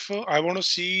if I want to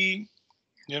see,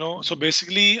 so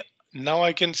basically now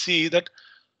I can see that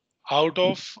out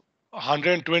of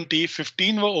 120,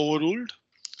 15 were overruled.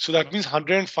 So that means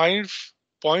 105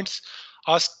 points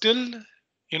are still,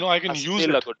 I can use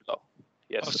Still a it. good law.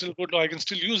 Yes, Are sir. still good law. I can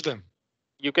still use them.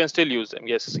 You can still use them.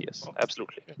 Yes, yes,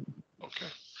 absolutely. Okay.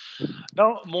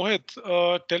 Now,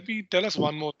 Mohit, tell us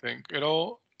one more thing.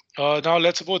 Now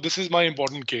let's suppose this is my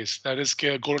important case. That is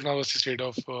Golden versus State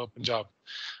of Punjab.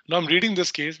 Now I'm reading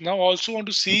this case. Now I also want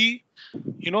to see,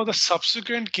 the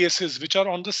subsequent cases which are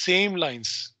on the same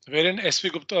lines, wherein S.V.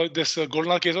 Gupta, this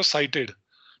Golden case was cited.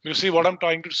 You see, what I'm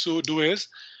trying to do is,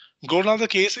 Golden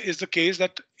case is the case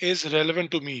that is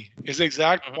relevant to me. Is the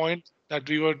exact point that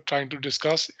we were trying to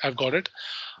discuss. I've got it.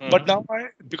 But now,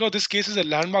 because this case is a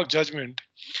landmark judgment,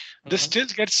 this still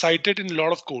gets cited in a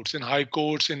lot of courts, in high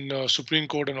courts, in Supreme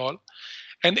Court, and all.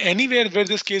 And anywhere where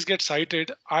this case gets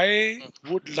cited, I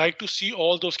would like to see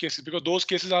all those cases because those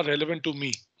cases are relevant to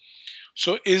me.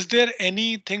 So, is there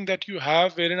anything that you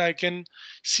have wherein I can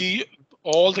see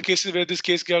all the cases where this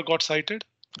case got cited?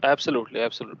 Absolutely,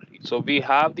 absolutely. So we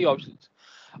have the options.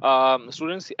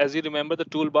 Students, as you remember the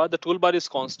toolbar is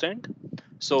constant.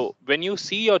 So when you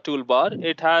see your toolbar,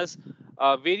 it has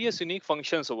various unique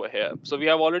functions over here. So we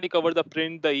have already covered the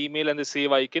print, the email, and the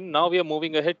save icon. Now we are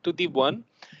moving ahead to the one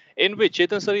in which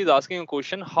Chetan sir is asking a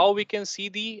question: how we can see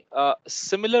the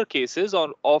similar cases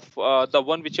or of the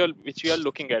one which you are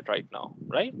looking at right now,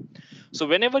 right? So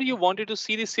whenever you wanted to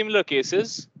see the similar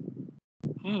cases,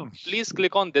 please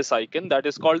click on this icon that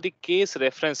is called the case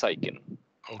reference icon.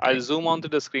 Okay. I'll zoom onto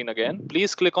the screen again.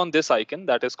 Please click on this icon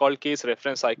that is called case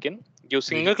reference icon. You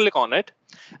single click on it,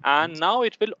 and now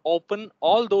it will open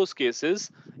all those cases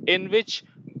in which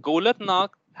Golaknath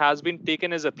has been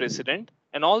taken as a precedent,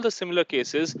 and all the similar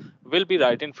cases will be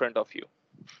right in front of you.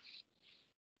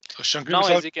 So Shankar Now,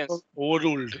 Prasad as you can was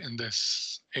overruled in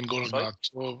this in sorry? Golaknath.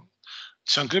 So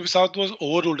Shankar Prasad was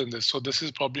overruled in this. So this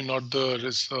is probably not the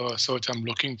research I'm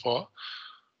looking for.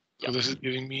 So this is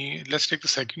giving me. Let's take the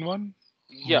second one.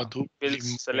 Yeah, Madhu we'll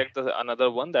Limai. select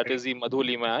another one that is the Madhu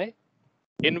Limai,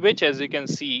 in which, as you can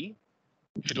see,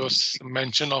 It was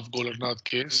mention of Golaknath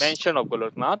case. mention of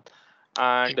Golaknath,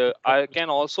 and I can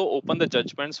also open the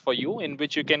judgments for you, in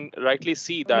which you can rightly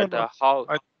see that how.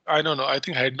 I don't know. I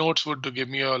think head notes would give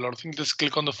me a lot of things. Just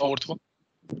click on the fourth one.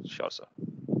 Sure, sir.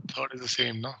 Third is the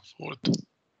same, no? Fourth.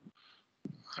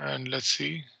 And let's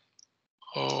see.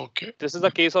 Okay. This is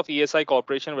the case of ESI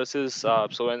Corporation versus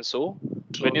so and so.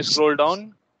 When you scroll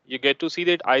down, you get to see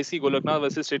that IC Golaknath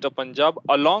versus State of Punjab,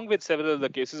 along with several other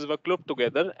cases, were clubbed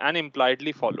together and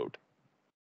impliedly followed.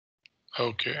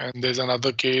 Okay, and there's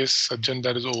another case, Sajjan,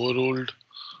 that is overruled.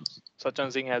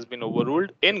 Sachin Singh has been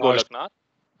overruled in Golaknath.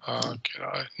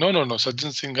 Okay. No.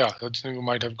 Sajjan Singh, Sajjan Singh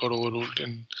might have got overruled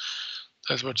in.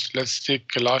 That's what. Let's take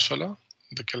Kailash wala,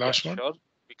 the Kailash one. Sure.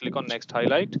 We click on next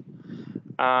highlight.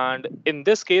 And in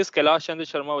this case, Kailash Chandra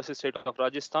Sharma versus State of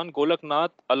Rajasthan,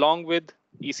 Golaknath, along with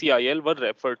ECIL, were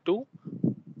referred to.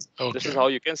 Okay. This is how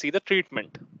you can see the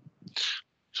treatment.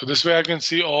 So this way I can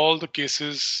see all the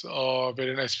cases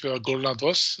wherein Golaknath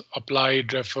was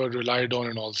applied, referred, relied on,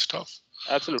 and all stuff.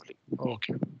 Absolutely.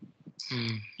 Okay.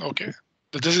 Okay.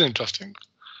 This is interesting.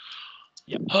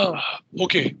 Yeah.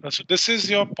 Okay. So this is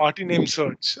your party name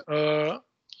search.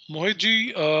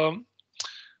 Mohitji,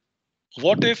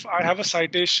 what if I have a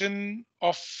citation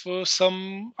of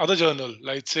some other journal,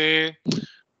 like say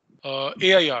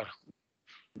AIR?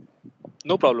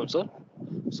 No problem, sir.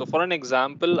 So for an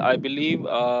example, I believe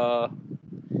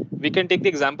we can take the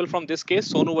example from this case,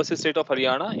 Sonu versus State of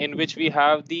Haryana, in which we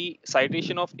have the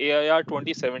citation of AIR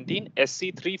 2017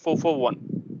 SC3441.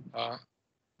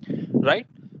 Right?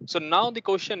 So now the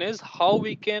question is how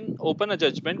we can open a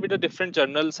judgment with a different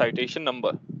journal citation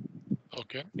number.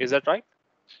 Okay. Is that right?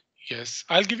 Yes.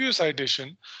 I'll give you a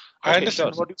citation. Okay, I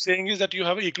understand what you're saying is that you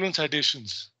have equivalent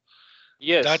citations.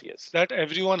 Yes, that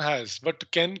everyone has, but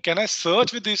can I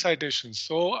search with these citations?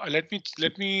 So let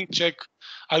me check.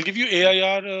 I'll give you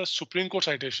AIR Supreme Court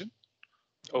citation.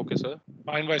 Okay, sir.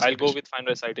 Find by I'll citation. go with find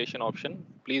by citation option.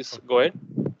 Please go ahead.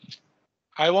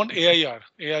 I want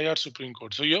AIR Supreme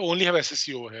Court. So you only have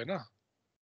SCC over here, na?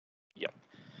 Yeah.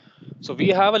 So we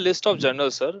have a list of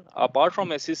journals, sir. Apart from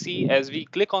SCC, as we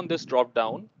click on this drop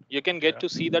down, you can get to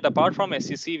see that apart from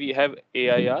SCC, we have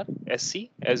AIR, SC,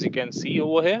 as you can see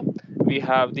over here. We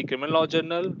have the Criminal Law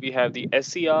Journal, we have the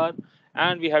SCR,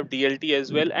 and we have DLT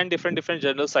as well, and different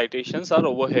journal citations are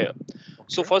over here. Okay.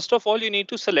 So first of all, you need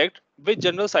to select which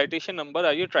journal citation number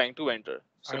are you trying to enter.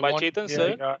 So by Chetan,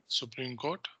 sir. Supreme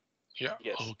Court. Yeah.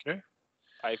 Yes. Okay.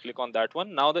 I click on that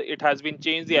one. Now it has been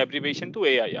changed the abbreviation to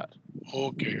AIR.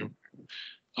 Okay.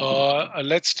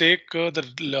 Let's take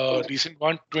the recent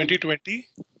one, 2020.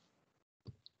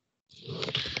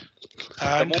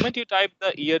 And the moment you type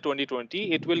the year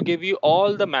 2020, it will give you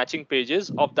all the matching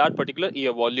pages of that particular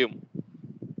year volume.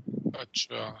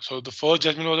 Achha. So the first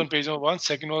judgment was on page number 1,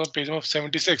 second was on page number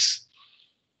 76.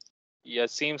 Yeah,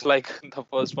 seems like the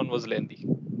first one was lengthy.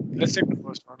 Let's take the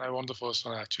first one. I want the first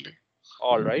one actually.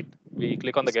 All right. We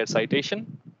click on the get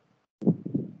citation.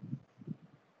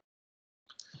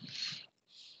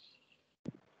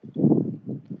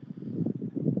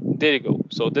 There you go.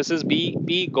 So this is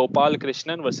B. Gopal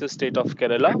Krishnan versus State of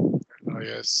Kerala.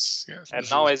 Yes. And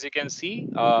now, as you can see,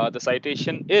 the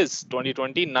citation is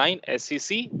 2029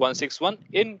 SCC 161.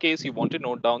 In case you want to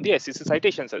note down the SCC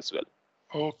citations as well.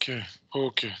 Okay.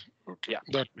 Yeah.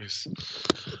 That means.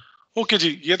 Okay,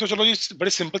 जी. ये तो चलो जी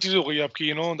बड़ी simple चीज हो गई आपकी.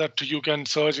 You know that you can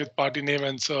search with party name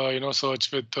and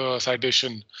search with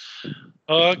citation.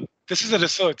 This is a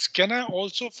research. Can I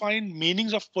also find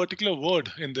meanings of particular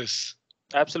word in this?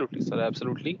 Absolutely, sir.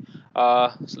 Absolutely.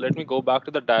 So let me go back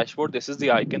to the dashboard. This is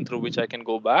the icon through which I can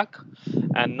go back.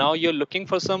 And now you're looking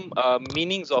for some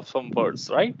meanings of some words,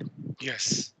 right?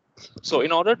 Yes. So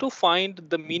in order to find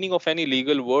the meaning of any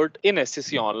legal word in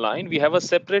SCC Online, we have a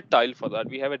separate tile for that.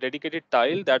 We have a dedicated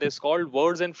tile that is called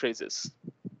words and phrases.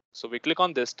 So we click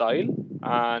on this tile.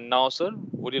 And now, sir,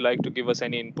 would you like to give us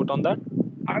any input on that?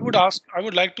 I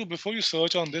would like to, before you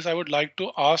search on this, I would like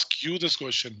to ask you this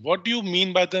question. What do you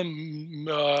mean by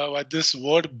by this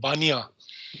word banya?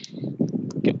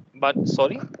 Okay, but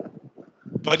sorry?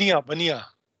 Baniya, baniya.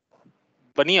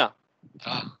 Baniya.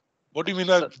 What do you mean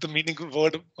by Sir, the meaning of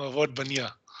word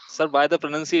baniya? sir, by the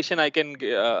pronunciation, I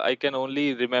can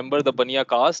only remember the Baniya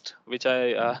caste, which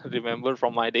I remember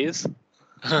from my days.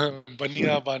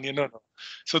 Baniya, baniya. No, no.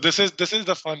 So this is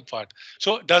the fun part.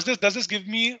 So does this give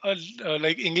me a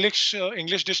like English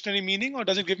dictionary meaning, or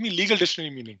does it give me legal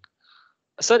dictionary meaning?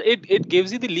 Sir, it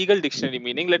gives you the legal dictionary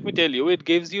meaning. Let me tell you, it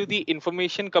gives you the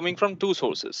information coming from two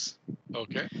sources.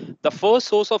 Okay. The first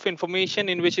source of information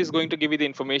in which is going to give you the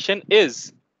information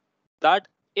is that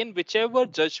in whichever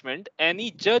judgment any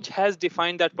judge has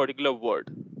defined that particular word,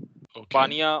 Okay.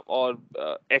 Bania or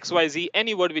XYZ,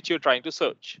 any word which you're trying to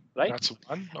search, right? That's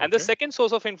one. And the Okay. second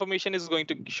source of information is going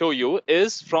to show you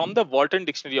is from the Walton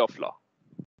Dictionary of Law.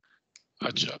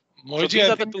 अच्छा So Mohit ji these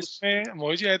I are the think two. इसमें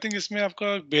Mohit ji I think इसमें आपका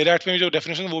bell act में भी जो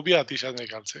definition वो भी आती है शायद मेरे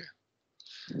ख्याल से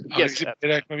अगर Yes, किसी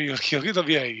बेल एक्ट में भी की होगी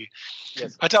तभी आएगी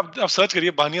yes. अच्छा आप सर्च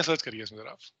करिए बानिया सर्च करिए इसमें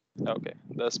जरा आप Okay.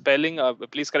 The spelling,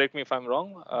 please correct me if I'm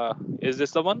wrong. Is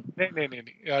this the one?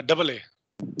 नहीं double A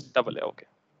Double A. Okay.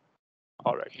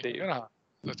 All right. ये There you होगा ना go. हाँ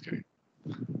सर्च करिए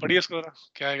पढ़िए इसको जरा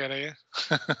क्या कह रहे हैं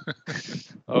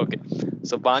Okay.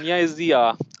 So Banya is the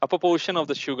upper portion of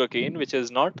the sugar cane, which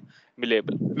is not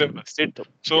malleable. Straight up.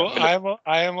 So Yeah, I malleable.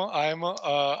 am a, I am a,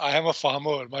 I am a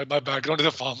farmer. My background is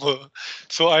a farmer,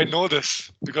 so I know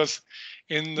this because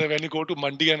when you go to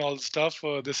mandi and all stuff,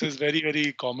 this is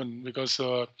very common because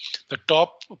the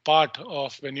top part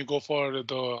of when you go for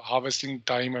the harvesting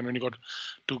time and when you got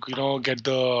to get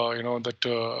the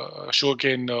that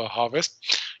sugarcane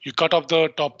harvest, you cut off the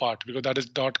top part because that is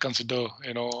not considered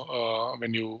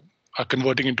when you are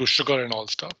converting into sugar and all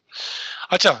stuff.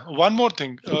 Acha, one more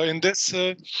thing in this.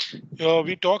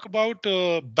 We talk about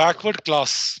backward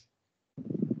class.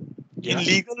 Yeah. In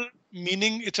legal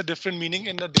meaning, it's a different meaning.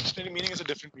 In the dictionary meaning, it's a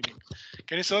different meaning.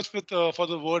 Can you search with for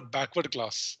the word backward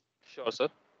class? Sure, sir.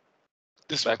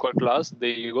 This one. Backward class. There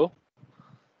you go.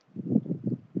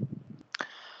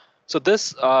 So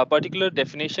this particular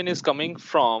definition is coming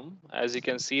from, as you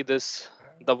can see,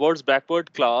 the words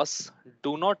backward class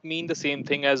do not mean the same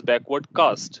thing as backward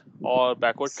caste or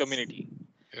backward community.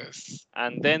 Yes.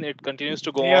 And then it continues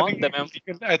to go Yeah, on.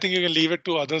 I think you can leave it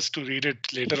to others to read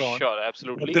it later on. Sure, But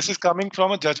absolutely. this is coming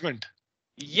from a judgment.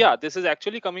 Yeah, this is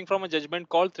actually coming from a judgment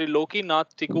called Triloki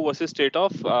Nath Tiku versus State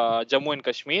of Jammu and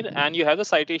Kashmir, and you have the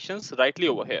citations rightly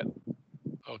over here.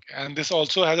 Okay, and this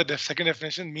also has a second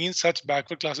definition, means such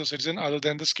backward class of citizen other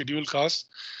than the scheduled caste.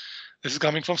 This is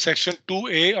coming from section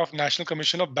 2A of National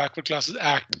Commission of Backward Classes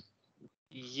Act.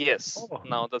 Yes. Oh.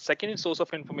 Now, the second source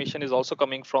of information is also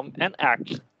coming from an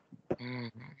act.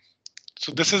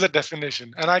 So this is a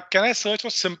definition, and can I search for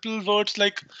simple words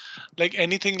like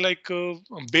anything like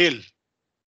bail?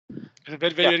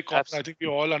 It's very common. I think we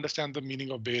all understand the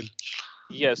meaning of bail.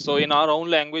 Yes. So in our own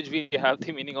language, we have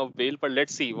the meaning of bail, but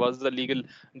let's see what the legal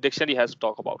dictionary has to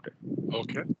talk about it.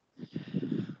 Okay.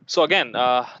 So again,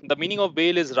 the meaning of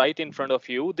bail is right in front of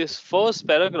you. This first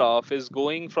paragraph is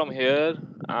going from here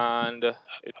and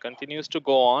it continues to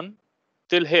go on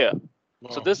till here.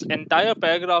 Wow. So this entire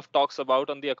paragraph talks about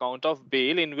on the account of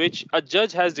bail in which a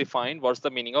judge has defined what's the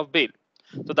meaning of bail.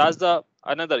 So that's the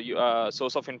another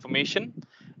source of information.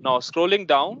 Now scrolling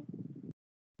down,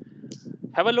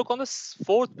 have a look on this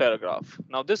fourth paragraph.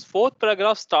 Now this fourth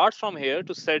paragraph starts from here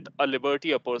to set a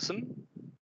liberty a person.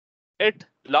 It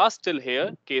lasts till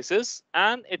here, cases,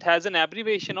 and it has an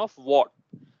abbreviation of what.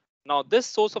 Now this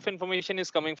source of information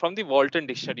is coming from the Walton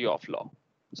Dictionary of Law.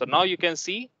 So now you can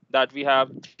see that we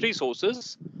have three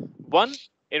sources. One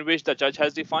in which the judge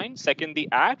has defined, second the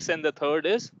acts, and the third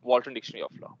is Walton Dictionary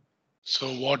of Law.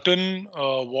 So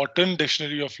Walton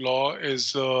Dictionary of Law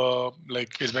is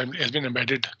has been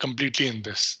embedded completely in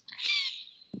this.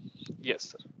 Yes,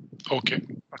 sir. Okay.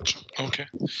 Okay.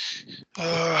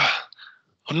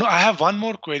 No, I have one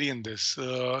more query in this.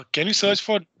 Can you search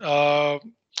for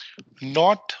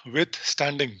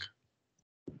notwithstanding?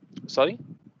 Sorry?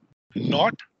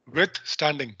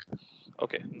 Notwithstanding.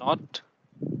 Okay, not.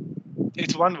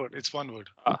 It's one word. It's one word.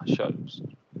 Sure.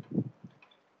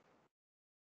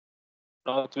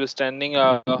 Notwithstanding,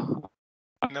 I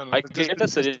get a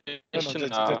suggestion.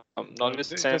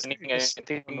 Notwithstanding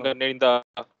anything in the.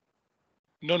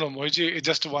 No, Mohiji, it's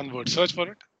just one word. Search for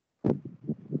it.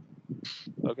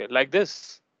 Okay, like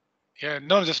this. Yeah,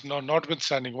 no, just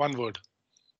notwithstanding, one word.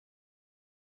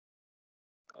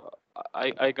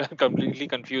 I got completely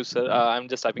confused, sir. I'm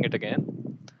just typing it again.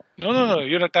 No.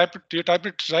 You type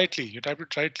it rightly. You type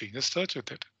it rightly. Just search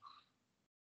with it.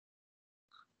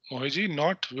 Mohiji,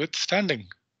 notwithstanding.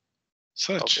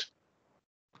 Search.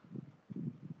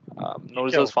 Okay. No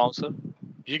results found, sir.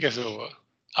 ये कैसे होगा?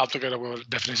 आप तो कह रहे हो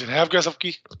definition है आपके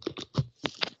सबकी?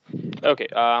 Okay.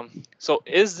 So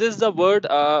is this the word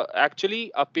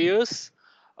actually appears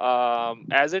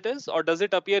as it is, or does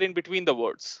it appear in between the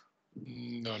words?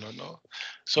 No, no, no.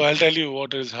 So I'll tell you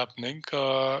what is happening.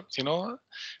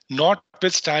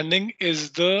 Notwithstanding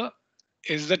is the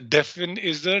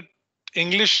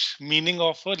English meaning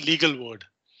of a legal word.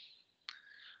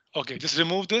 Okay, just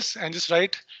remove this and just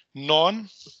write On.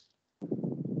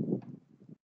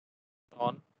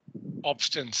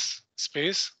 non-obstance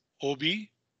space ob.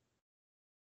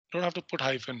 Don't have to put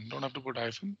hyphen. Don't have to put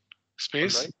hyphen. All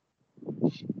Space. right.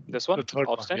 This The one, third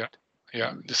one. obstinate. Yeah,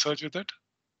 yeah. Just search with it.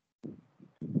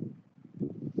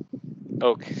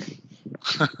 Okay.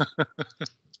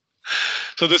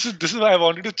 So this is why I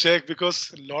wanted to check,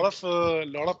 because a lot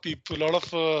of people, a lot of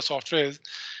softwares,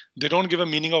 they don't give a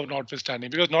meaning of notwithstanding,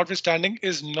 because notwithstanding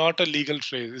is not a legal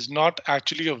phrase. It's not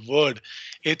actually a word.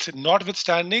 It's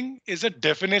notwithstanding is a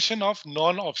definition of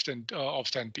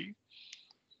non-obstantity.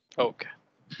 Okay.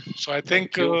 So I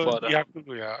think Thank you for you have to,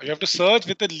 yeah, you have to search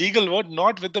with the legal word,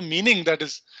 not with the meaning that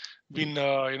is been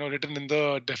written in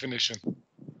the definition.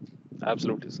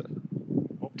 absolutely, sir.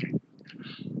 Okay.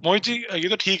 Mohit ji, ये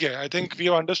तो ठीक है. I think we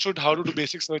have understood how to do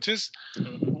basic searches.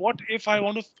 Mhm. What if I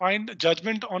want to find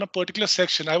judgment on a particular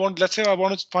section? Let's say I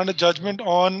want to find a judgment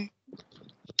on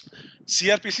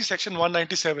CRPC section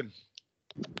 197.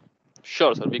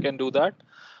 Sure, sir. We can do that.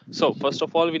 So first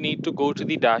of all, we need to go to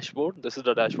the dashboard. This is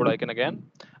the dashboard icon again.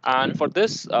 Okay. And for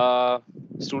this,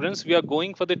 students, we are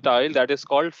going for the tile that is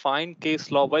called Find Case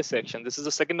Law by Section. This is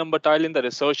the second number tile in the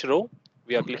research row.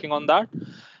 We are Okay. clicking on that.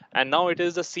 And now it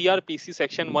is the CRPC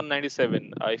section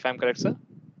 197, if I'm correct, sir.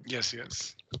 Yes, yes.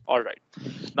 All right.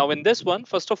 Now in this one,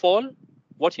 first of all,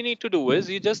 what you need to do is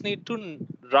you just need to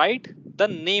write the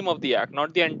name of the act,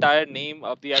 not the entire name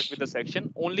of the act with the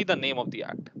section, only the name of the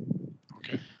act.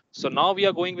 Okay. So now we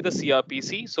are going with the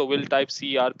CRPC. So we'll type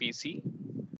CRPC.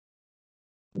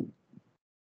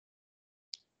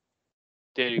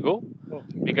 There you go. Oh,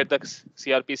 We get the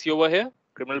CRPC over here,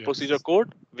 Criminal Procedure yes.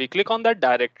 Code. We click on that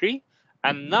directory.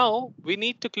 And now we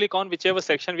need to click on whichever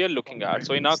section we are looking at.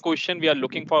 So in our question, we are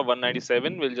looking for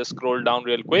 197. We'll just scroll down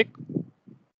real quick.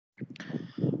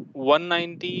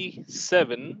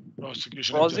 197,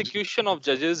 Prosecution of judges. prosecution of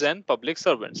judges and public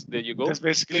servants. There you go.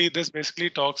 Click. This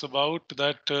basically talks about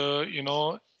that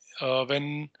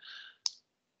when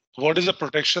what is the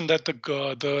protection that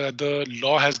the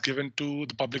law has given to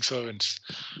the public servants.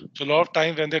 So a lot of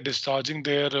time when they're discharging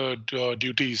their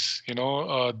duties,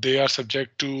 they are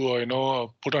subject to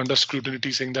put under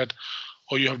scrutiny, saying that,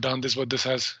 oh, you have done this, but this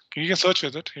has. You can search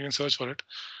with it. You can search for it.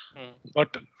 Hmm.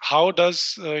 But how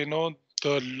does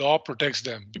the law protects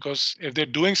them? Because if they're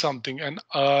doing something and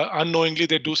unknowingly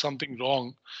they do something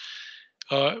wrong,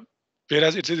 uh,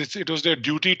 whereas it was their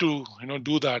duty to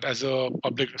do that as a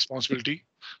public responsibility,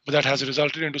 but that has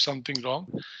resulted into something wrong,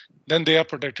 then they are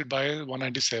protected by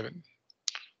 197.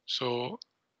 So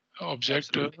object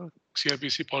Absolutely.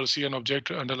 CRPC policy and object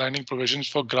underlining provisions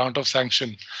for grant of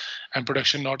sanction and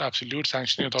protection not absolute.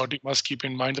 Sanctioning authority must keep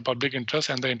in mind the public interest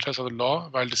and the interest of the law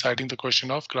while deciding the question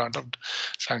of grant of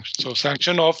sanction. So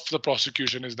sanction of the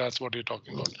prosecution is that's what you're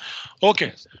talking about. Okay,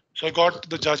 Yes. so I got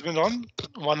the judgment on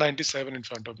 197 in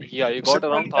front of me. Yeah, you got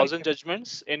around Similarly, 1,000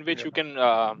 judgments in which yeah. you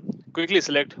can quickly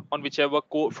select on whichever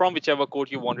court from whichever court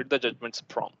you wanted the judgments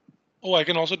from. Oh, I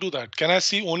can also do that. Can I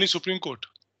see only Supreme Court?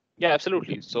 Yeah,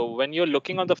 absolutely. So when you're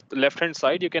looking on the left hand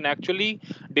side, you can actually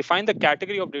define the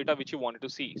category of data which you wanted to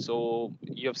see. So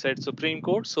you have said Supreme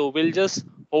Court. So we'll just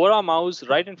hover our mouse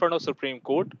right in front of Supreme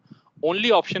Court.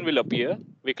 Only option will appear.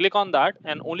 We click on that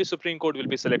and only Supreme Court will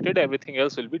be selected. Everything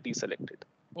else will be deselected.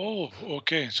 Oh,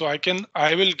 okay. So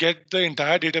I will get the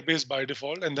entire database by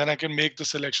default, and then I can make the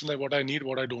selection that what I need,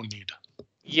 what I don't need.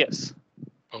 Yes,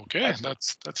 Okay, absolutely.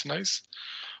 that's nice.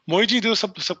 Mohit ji जो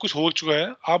सब कुछ हो चुका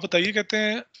है, आप बताइए, कहते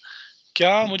हैं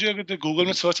क्या मुझे अगर गूगल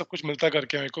में सर्च सब कुछ मिलता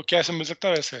करके मेरे को क्या ऐसे मिल सकता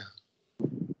है वैसे?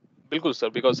 Bilkul, sir,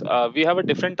 because we have a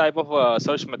different type of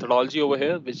search methodology over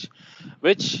here, which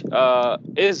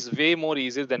is way more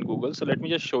easier than Google. So let me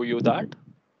just show you that.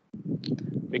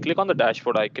 We click on the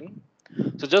dashboard icon.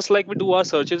 So just like we do our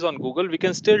searches on Google, we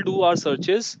can still do our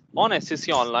searches on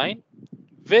SCC online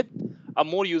with a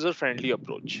more user-friendly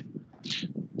approach.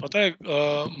 पता है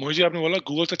मोहित जी, आपने बोला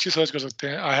Google से अच्छी search कर सकते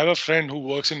हैं. I have a friend who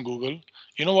works in Google.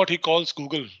 You know what he calls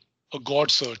Google? A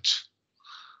God search.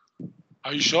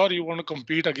 Are you sure you want to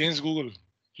compete against Google?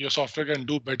 Your software can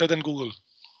do better than Google.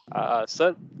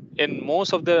 Sir, in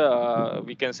most of the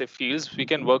we can say fields, we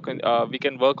can work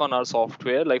on our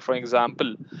software. Like for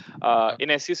example,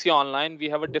 in SCC Online, we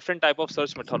have a different type of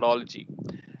search methodology,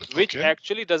 which Okay.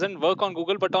 actually doesn't work on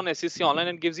Google, but on SCC Online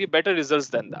and gives you better results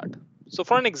than that. So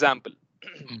for an example,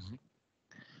 Mhm.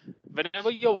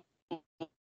 whenever you're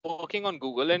working on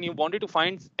Google and you wanted to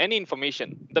find any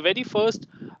information, the very first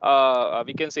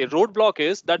we can say roadblock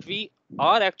is that we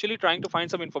are actually trying to find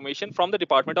some information from the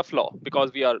Department of Law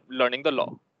because we are learning the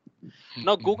law.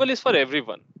 Now, Google is for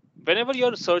everyone. Whenever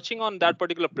you're searching on that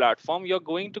particular platform, you're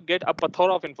going to get a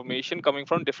plethora of information coming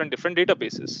from different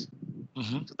databases.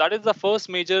 Mm-hmm. So that is the first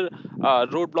major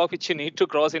roadblock which you need to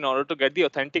cross in order to get the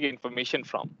authentic information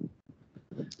from.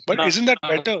 But Now, isn't that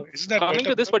coming to better? this Isn't that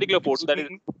particular better? portal, Because that is it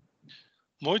gives me,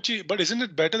 Moichi, but isn't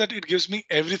it better that it gives me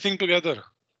everything together?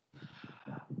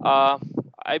 Uh,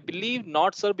 I believe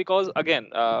not, sir, because again,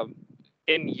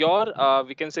 in your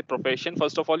we can say profession,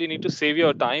 first of all, you need to save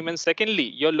your time, and secondly,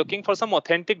 you're looking for some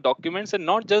authentic documents and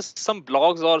not just some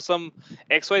blogs or some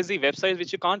XYZ websites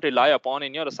which you can't rely upon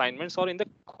in your assignments or in the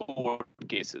court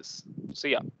cases. So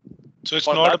yeah, So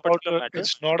for that particular matter,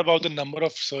 it's not about the number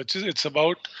of searches. It's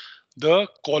about the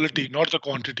quality, not the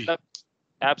quantity. the,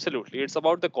 absolutely, it's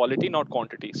about the quality, not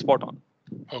quantity. Spot on.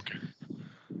 Okay.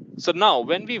 So now,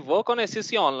 when we work on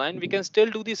SCC online, we can still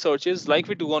do the searches like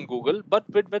we do on Google, but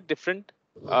with different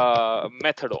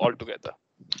method altogether.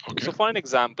 Okay. So for an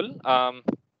example,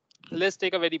 let's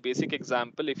take a very basic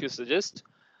example. If you suggest,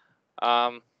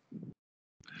 um,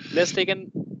 let's take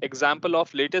an example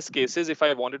of latest cases. If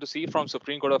I wanted to see from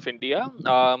Supreme Court of India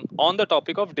on the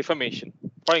topic of defamation,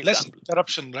 for Let's example.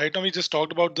 corruption. Right now, we just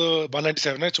talked about the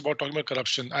 197. It's about talking about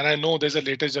corruption, and I know there's a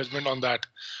latest judgment on that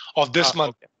of this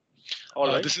month. Okay. All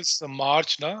right. This is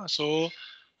March now, so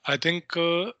I think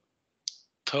 3rd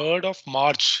of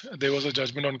March there was a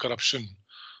judgment on corruption.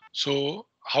 So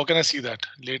how can I see that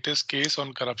latest case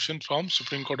on corruption from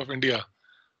Supreme Court of India?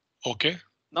 Okay.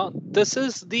 Now, this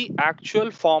is the actual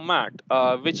format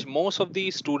which most of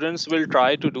the students will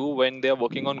try to do when they are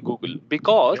working on Google, Yep.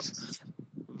 because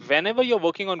whenever you're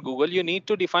working on Google, you need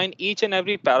to define each and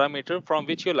every parameter from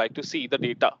which you like to see the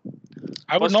data.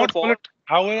 I would First not of call all, it.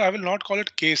 I will not call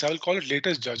it case. I will call it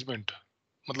latest judgment.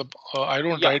 Matlab, I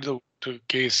don't yeah, write the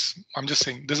case. I'm just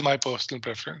saying this is my personal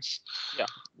preference. yeah,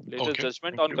 latest Okay.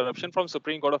 judgment Thank on you. corruption from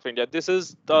Supreme Court of India. This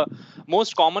is the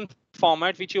most common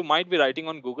format which you might be writing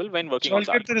on Google when working So on I'll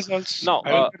that. get the results. Now,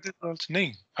 I will get the results. No,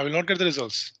 I will not get the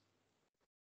results.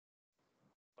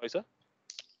 sorry, sir.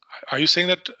 Are you saying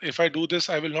that if I do this,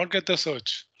 I will not get the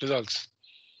search results?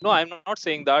 No, I'm not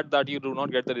saying that you do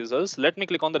not get the results. Let me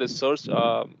click on the research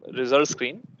result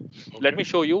screen. Let Okay. me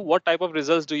show you what type of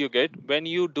results do you get when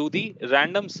you do the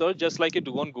random search just like you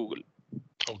do on Google.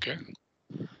 Okay.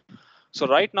 So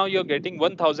right now you're getting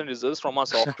 1000 results from our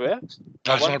software. Now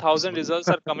That's not 1000 possible. results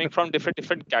are coming from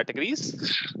different categories.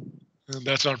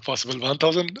 That's not possible.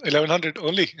 1,000, 1,100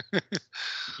 only.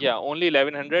 Yeah, only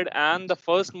 1100, and the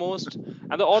first most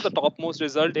and the topmost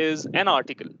result is an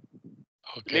article.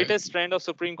 Okay. Latest trend of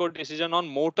Supreme Court decision on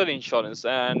motor insurance,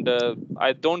 and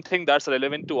I don't think that's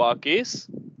relevant to our case.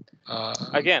 Uh,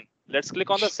 Again, let's click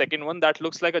on the second one. That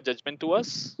looks like a judgment to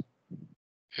us.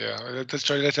 yeah, that's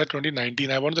at 2019.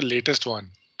 I want the latest one.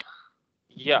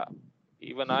 Yeah,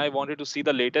 even I wanted to see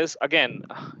the latest. Again,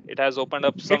 it has opened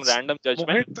up some It's random judgment.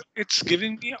 Mohit, it's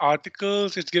giving me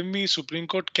articles, it's giving me Supreme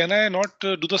Court. Can I not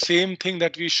do the same thing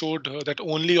that we showed, that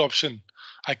only option?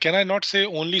 Can I not say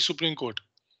only Supreme Court?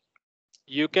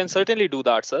 You can certainly do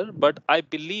that, sir, but I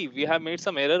believe we have made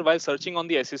some error while searching on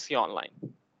the SCC online.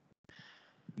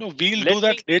 No, we'll do Let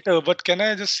that me. later, but can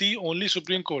I just see only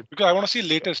Supreme Court? Because I want to see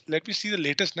latest. Let me see the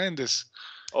latest now in this.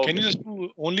 Can Okay, you sir. just do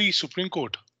only Supreme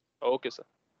Court? Okay, sir.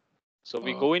 So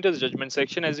we Uh, go into the judgment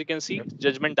section, as you can see, yep,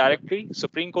 judgment yep. directory,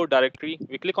 Supreme Court directory.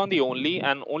 We click on the only,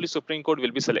 and only Supreme Court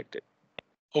will be selected.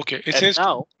 Okay, it And says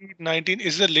now, 2019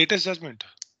 is the latest judgment.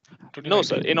 no,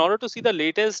 sir. 2019. In order to see the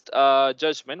latest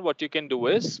judgment, what you can do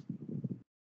is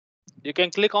you can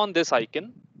click on this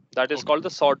icon that is Okay, called the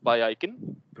sort by icon.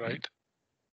 right.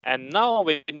 And now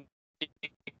when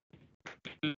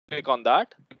you click on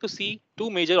that to see two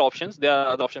major options. There are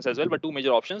other options as well, but two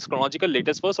major options: chronological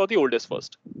latest first or the oldest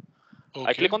first. I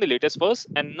Okay. click on the latest first,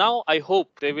 and now I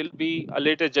hope there will be a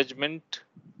latest judgment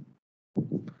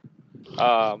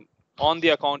on the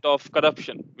account of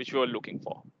corruption which we were looking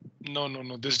for. No, no,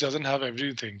 no. This doesn't have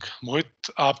everything.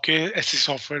 मोहित आपके ऐसे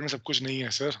software में सब कुछ नहीं है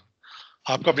sir.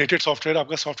 आपका updated software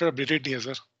आपका software updated नहीं है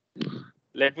sir.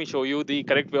 Let me show you the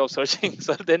correct way of searching.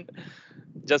 So then,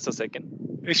 just a second.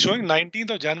 It's showing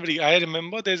 19th of January. I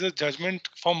remember there's a judgment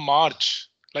from March,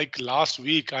 like last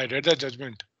week. I read that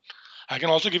judgment. I can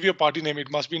also give you a party name.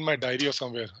 It must be in my diary or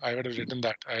somewhere. I would have written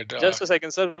that. Just a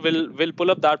second, sir. We'll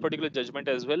pull up that particular judgment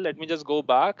as well. Let me just go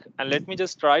back and let me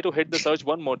just try to hit the search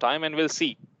one more time, and we'll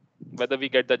see whether we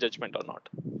get the judgment or not.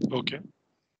 Okay.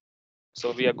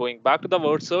 So we are going back to the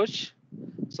word search.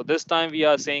 So this time we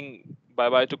are saying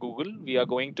bye-bye to Google. We are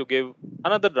going to give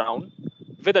another round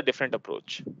with a different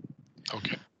approach.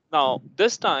 Okay. Now,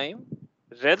 this time,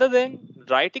 rather than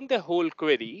writing the whole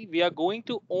query, we are going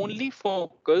to only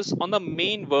focus on the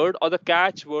main word or the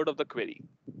catch word of the query.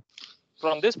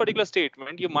 From this particular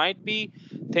statement, you might be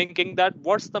thinking that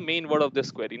what's the main word of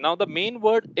this query? Now, the main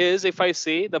word is, if I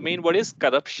say the main word is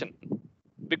corruption,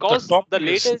 The because the topic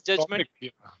is latest judgment. topic.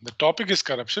 Yeah. The topic is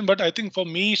corruption, but I think for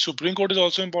me, Supreme Court is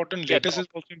also important. Yeah, Latest is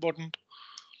also important.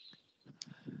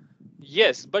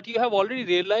 yes, but you have already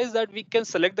realized that we can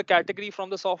select the category from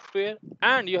the software,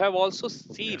 and you have also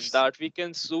seen Yes. that we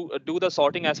can do the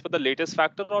sorting as per the latest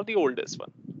factor or the oldest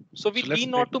one. So we So let's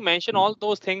need make. not to mention all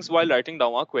those things while writing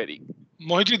down our query.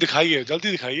 Mohit ji दिखाइए, जल्दी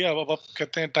दिखाइए। अब आप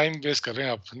कहते हैं time waste कर रहे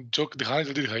हैं आप। जो दिखाना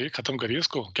जल्दी दिखाइए, खत्म करिए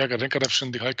इसको। क्या कर रहे हैं?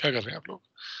 करप्शन दिखाइए, क्या कर रहे हैं आप लोग?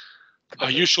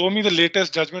 You show me the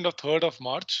latest judgment of 3rd of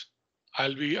March.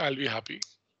 I'll be happy.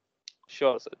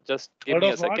 Sure, sir. Just give 3rd me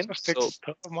a of March second. or So 6th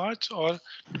 3rd of March, or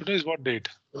today is what date?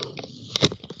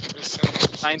 It's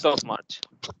 9th of March.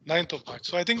 9th of March.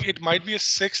 So I think it might be a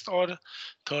 6th or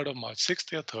 3rd of March.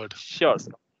 6th or 3rd. Sure,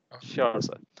 sir. Sure,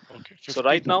 sir. Okay. So 50.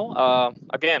 right now,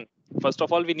 again, first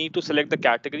of all, we need to select the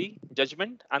category,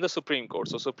 judgment, and the Supreme Court.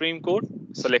 So Supreme Court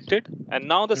selected. And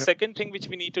now the second thing which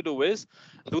we need to do is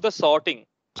do the sorting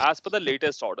as per the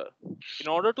latest order. In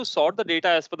order to sort the data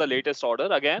as per the latest order,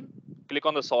 again, click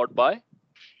on the sort by,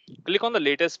 click on the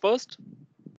latest first.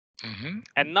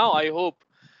 And now I hope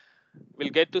we'll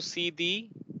get to see the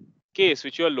case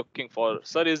which you are looking for.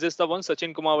 Sir, is this the one,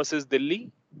 Sachin Kumar versus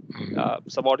Delhi?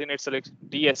 Subordinate select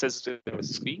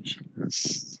DSSP.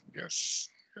 Yes.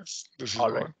 This is All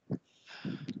the right. one.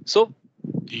 So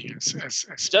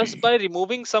DSSP. just by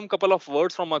removing some couple of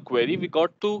words from a query, we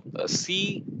got to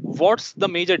see what's the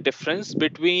major difference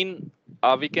between,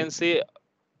 we can say,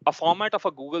 a format of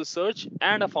a Google search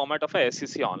and a format of a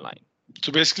SCC online.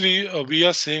 So basically, what we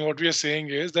are saying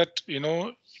is that,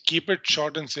 keep it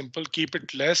short and simple, keep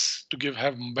it less to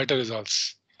have better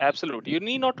results. Absolutely, you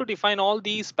need not to define all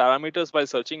these parameters while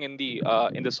searching in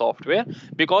the software,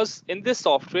 because in this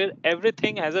software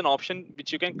everything has an option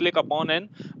which you can click upon and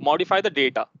modify the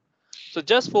data. So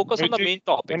just focus on the main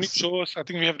Can you topics. show us? I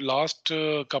think we have last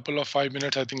couple of 5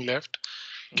 minutes, I think, left.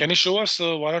 Can you show us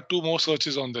one or two more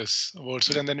searches on this word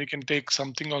search, and then we can take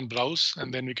something on browse,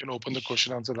 and then we can open the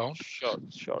question answer round. Sure.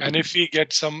 And if we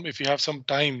have some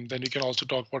time, then we can also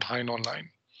talk about Hein Online.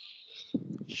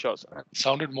 Sure, sir. It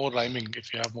sounded more rhyming.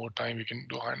 If you have more time, we can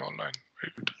do Hein Online.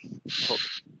 Very good. Okay.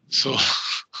 So,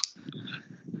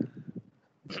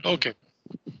 okay.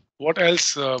 What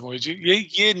else, Mohit ji?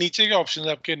 ये नीचे के options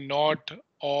आपके not,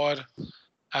 or,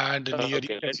 and, near.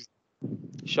 Okay.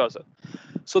 Sure, sir.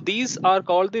 So these are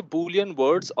called the Boolean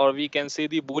words, or we can say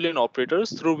the Boolean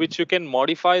operators, through which you can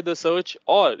modify the search,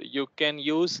 or you can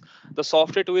use the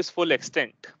software to its full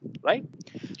extent, right?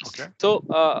 Okay. So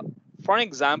for an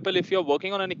example, if you're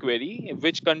working on any query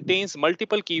which contains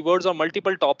multiple keywords or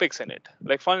multiple topics in it,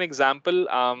 like for an example,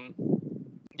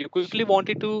 you quickly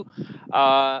wanted to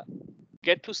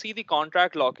get to see the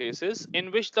contract law cases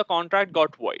in which the contract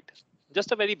got void.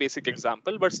 Just a very basic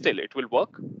example, but still it will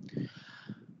work.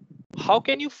 How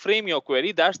can you frame your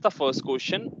query? That's the first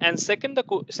question. And second,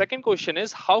 the second question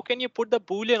is, how can you put the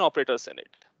Boolean operators in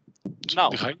it? Now,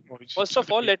 first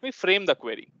of all, let me frame the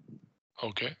query.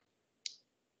 Okay.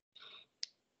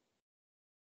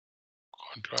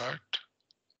 Contract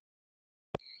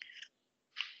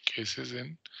cases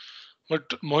in. But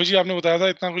Mohit ji, आपने बताया था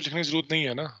इतना कुछ लिखने की जरूरत नहीं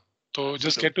है ना? So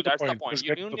just get to the That's point. the point. Just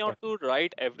You get don't to the need point. to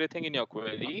write everything in your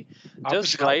query. आपने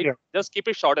Just सिखा write. दिया. Just keep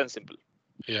it short and simple.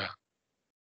 Yeah.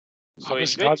 So आपने in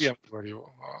सिखा which दिया query वो.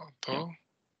 तो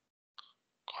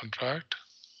contract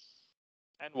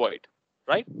and void,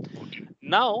 right? Okay.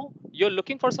 Now you're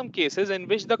looking for some cases in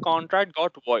which the contract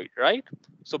got void, right?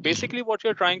 So basically what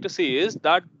you're trying to say is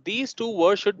that these two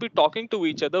words should be talking to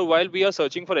each other while we are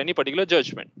searching for any particular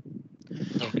judgment.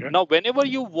 Okay. Now, whenever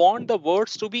you want the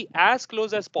words to be as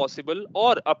close as possible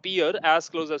or appear as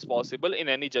close as possible in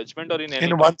any judgment or in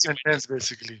any one document, sentence,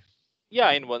 basically.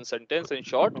 yeah, in one sentence, in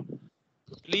short,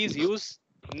 please use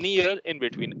near in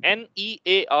between.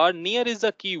 NEAR, near is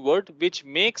the keyword which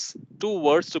makes two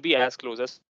words to be as close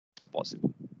as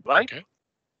possible, right? Okay.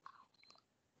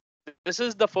 This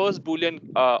is the first Boolean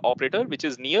operator, which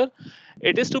is near.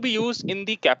 It is to be used in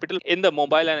the capital, in the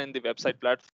mobile and in the website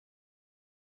platform.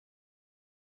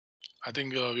 I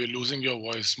think we're losing your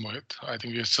voice, Mohit. I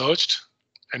think we searched,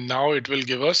 and now it will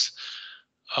give us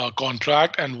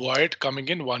contract and void coming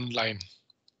in one line.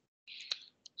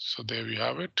 So there we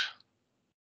have it.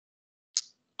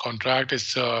 Contract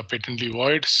is patently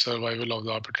void, survival of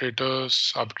the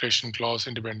arbitrators, arbitration clause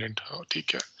independent.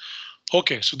 ठीक है.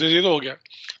 Okay, so this is हो गया.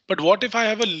 But what if I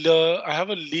have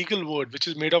a legal word which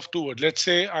is made of two words? Let's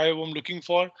say I am looking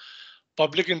for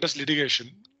public interest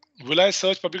litigation. Will I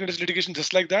search public interest litigation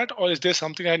just like that, or is there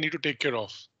something I need to take care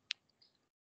of?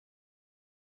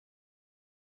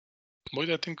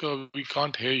 Mohit, I think we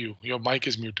can't hear you. Your mic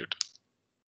is muted.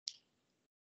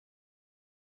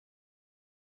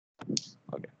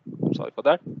 Okay, I'm sorry for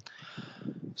that.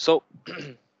 So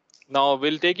now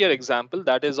we'll take your example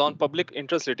that is on public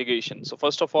interest litigation. So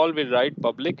first of all, we'll write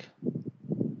public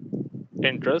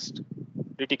interest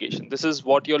litigation. This is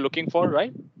what you're looking for,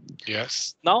 right?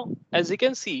 Yes. Now, as you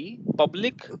can see,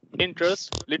 public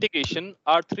interest litigation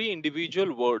are three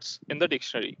individual words in the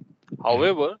dictionary. Mhm.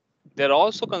 However, they're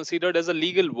also considered as a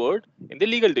legal word in the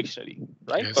legal dictionary,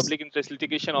 right? Yes. Public interest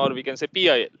litigation, or we can say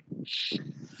PIL.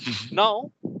 Mhm.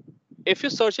 Now, if you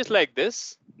search it like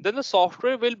this, then the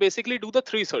software will basically do the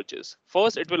three searches.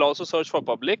 First, it will also search for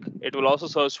public, it will also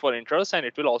search for interest, and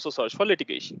it will also search for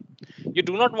litigation. You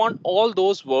do not want all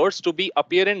those words to be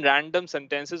appear in random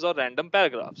sentences or random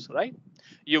paragraphs, right?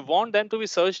 You want them to be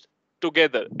searched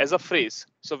together as a phrase.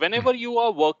 So whenever you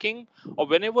are working or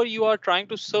whenever you are trying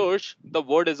to search the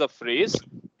word as a phrase,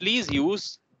 please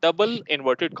use double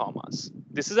inverted commas.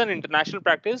 This is an international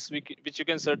practice which you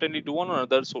can certainly do on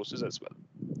other sources as well.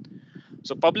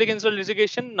 So public interest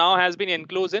litigation now has been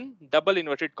enclosed in double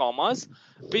inverted commas,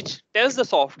 which tells the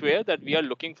software that we are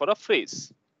looking for a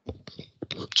phrase.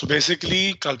 So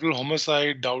basically, culpable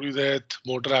homicide, dowry death,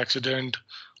 motor accident,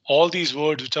 all these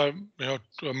words which are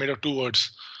made of two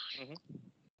words,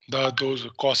 Mhm. those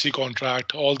quasi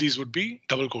contract, all these would be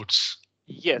double quotes.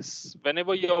 Yes,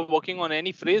 whenever you're working on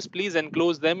any phrase, please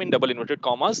enclose them in double inverted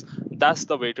commas. That's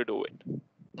the way to do it.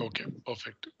 Okay,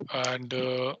 perfect. And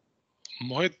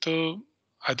Mohit,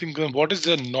 I think what is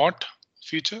the not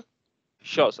feature?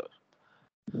 Sure, sir.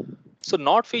 So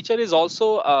not feature is also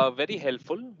very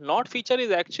helpful. Not feature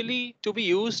is actually to be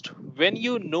used when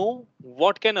you know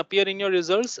what can appear in your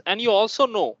results and you also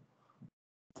know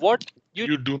what you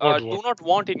You do not do want. not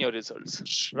want in your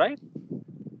results, right?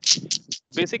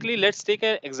 Basically, let's take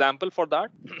an example for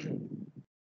that.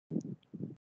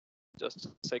 Just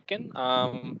a second.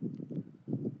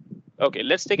 Okay,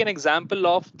 let's take an example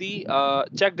of the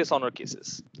check dishonor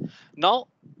cases. Now,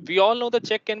 we all know the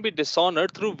check can be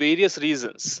dishonored through various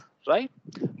reasons, right?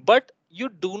 But you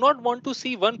do not want to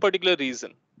see one particular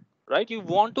reason, right? You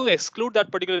want to exclude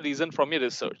that particular reason from your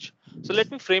research. So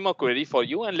let me frame a query for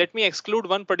you and let me exclude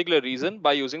one particular reason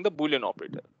by using the Boolean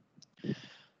operator.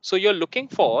 So you're looking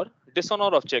for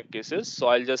dishonor of check cases. So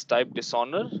I'll just type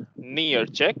dishonor near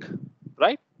check,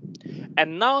 right?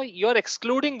 And now you're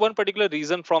excluding one particular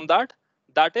reason from that.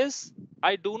 That is,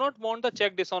 I do not want the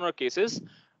check dishonor cases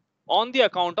on the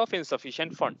account of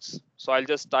insufficient funds. So I'll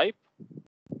just type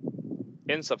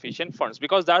insufficient funds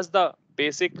because that's the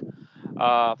basic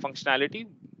functionality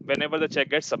whenever the check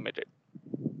gets submitted.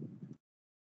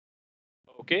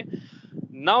 Okay.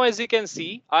 Now, as you can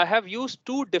see, I have used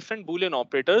two different Boolean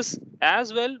operators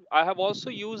as well. I have also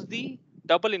used the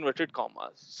double inverted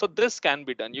commas. So this can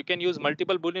be done. You can use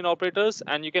multiple Boolean operators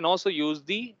and you can also use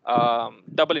the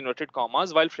double inverted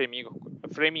commas while framing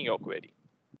your query.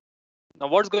 Now,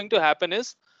 what's going to happen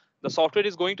is the software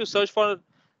is going to search for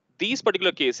these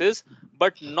particular cases,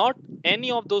 but not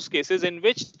any of those cases in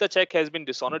which the check has been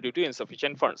dishonored due to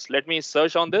insufficient funds. Let me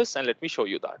search on this and let me show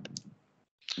you that.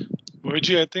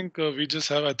 Mohitji, I think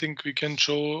I think we can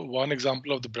show one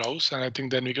example of the browse, and I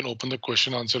think then we can open the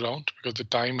question answer round because the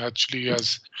time actually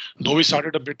has, though we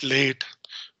started a bit late,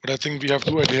 but I think we have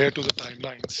to adhere to the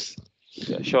timelines.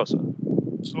 Yeah, sure, sir.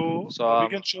 So So we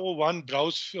can show one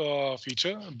browse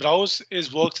feature. Browse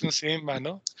is works in the same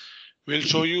manner. We'll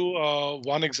show you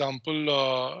one example.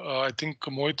 I think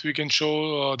Mohit, we can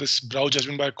show this browse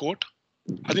judgment by court.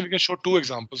 I think we can show two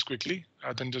examples quickly,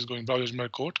 rather than just going browse judgment by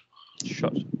court.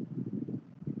 sure.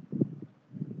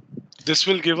 This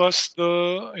will give us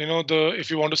the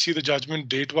if you want to see the judgment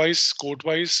date wise, court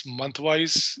wise, month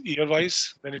wise, year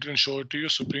wise, then it can show it to you.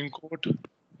 Supreme Court,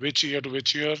 which year to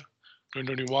which year,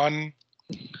 2021,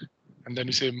 and then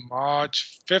you say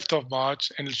March, 5th of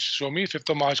March, and it'll show me 5th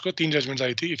of March ko teen judgments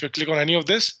aayi thi. If you click on any of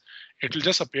this, it will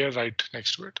just appear right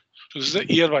next to it. So this is a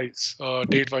year wise,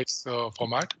 date wise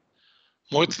format.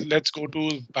 Mohit, let's go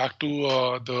to back to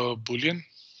the Boolean,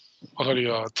 or sorry,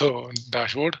 the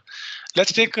dashboard.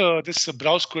 Let's take this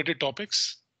browse created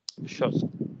topics. Sure.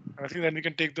 I think then we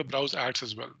can take the browse ads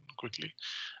as well quickly.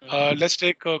 Mhm. Let's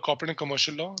take corporate and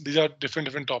commercial law. These are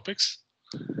different topics.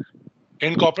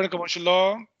 In corporate and commercial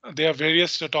law, there are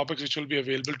various topics which will be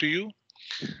available to you.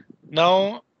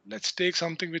 Now, let's take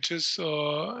something which is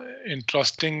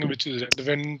interesting, which is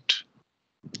relevant.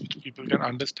 so people can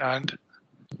understand.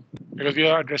 Because we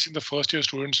are addressing the first year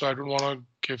students, so I don't want to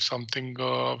give something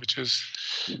which is.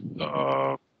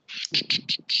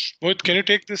 Mohit, can you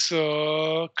take this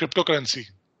cryptocurrency?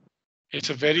 It's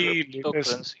a very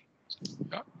latest. Cryptocurrency.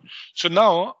 Yeah. So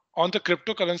now on the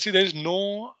cryptocurrency, there is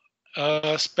no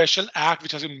special act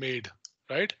which has been made,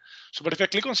 right? So, but if I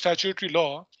click on statutory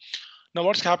law, now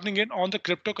what's happening in on the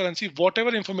cryptocurrency,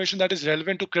 whatever information that is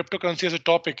relevant to cryptocurrency as a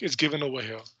topic is given over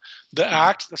here. The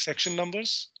acts, the section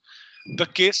numbers, the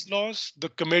case laws, the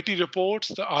committee reports,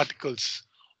 the articles,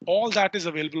 all that is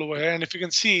available over here. And if you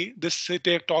can see, this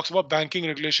talks about Banking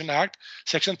Regulation Act,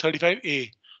 Section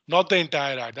 35A, not the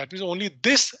entire act. That means only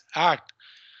this act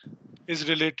is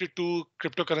related to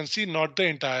cryptocurrency, not the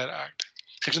entire act.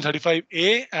 Section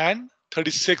 35A and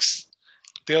 36.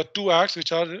 There are two acts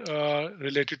which are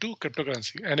related to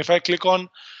cryptocurrency. And if I click on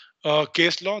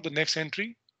case law, the next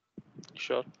entry,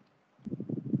 Sure.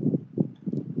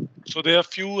 so there are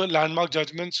few landmark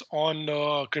judgments on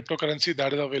cryptocurrency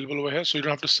that is available over here. So you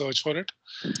don't have to search for it.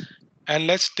 And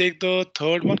let's take the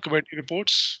third one, committee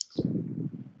reports.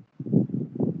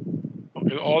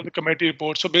 Okay, all the committee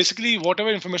reports. So basically, whatever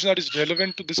information that is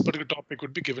relevant to this particular topic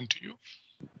would be given to you.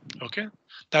 Okay,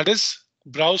 that is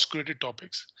browse created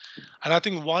topics. And I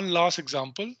think one last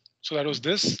example. So that was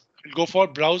this. We'll go for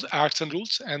browse acts and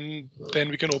rules, and then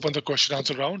we can open the question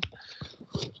answer round.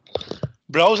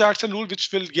 Browse acts and rule, which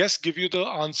will yes give you the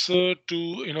answer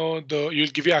to the you'll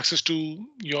give you access to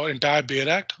your entire Bear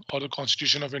Act or the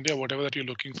Constitution of India, whatever that you're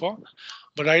looking for.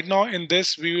 But right now in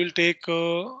this we will take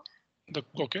the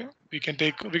okay we can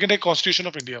take Constitution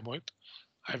of India, Mohit.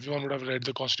 Everyone would have read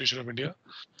the Constitution of India,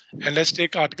 and let's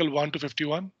take Article 1 to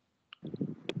 51.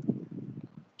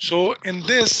 So in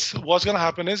this, what's going to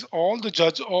happen is all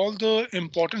the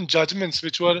important judgments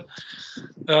which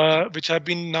have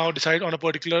been now decided on a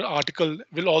particular article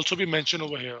will also be mentioned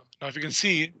over here. Now, if you can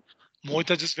see,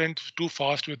 Mohita just went too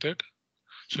fast with it.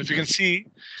 So if you can see,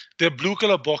 they're blue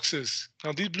color boxes.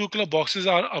 Now, these blue color boxes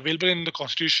are available in the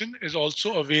Constitution, is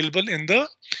also available in the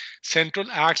Central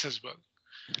Acts as well.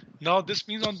 Now, this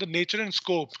means on the nature and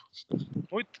scope.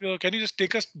 Mohit, can you just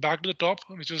take us back to the top,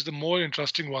 which was the more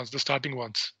interesting ones, the starting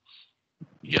ones?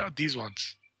 Yeah, these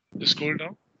ones. Just scroll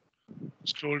down,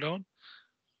 scroll down.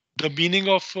 The meaning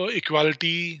of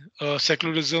equality,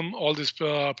 secularism, all this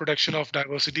protection of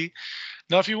diversity.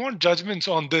 Now, if you want judgments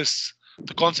on this,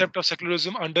 the concept of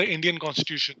secularism under Indian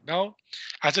Constitution. Now,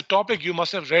 as a topic, you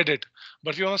must have read it.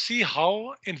 But if you want to see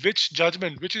how, in which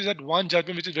judgment, which is that one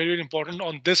judgment which is very, very important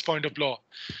on this point of law.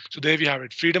 So there we have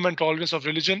it. Freedom and tolerance of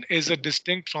religion is a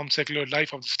distinct from secular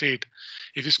life of the state.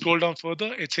 If you scroll down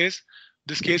further, it says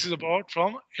this case is about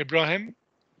from Abhiram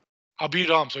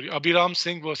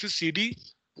Singh versus CD.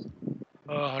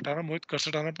 हटाना मोहित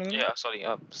cursor हटाना पड़ेगा Yeah, sorry.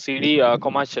 CD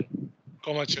Comachin.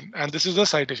 Comachin. And this is the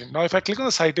citation. Now, if I click on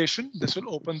the citation, this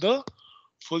will open the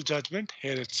full judgment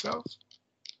here itself.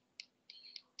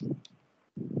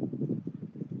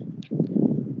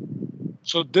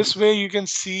 So this way you can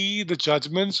see the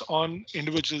judgments on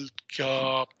individual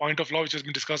point of law which has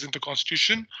been discussed in the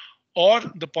Constitution or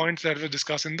the points that were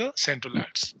discussed in the Central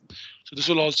Acts. So this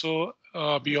will also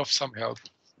be of some help.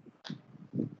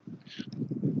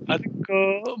 I think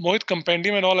Mohit,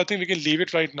 compendium and all, I think we can leave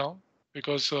it right now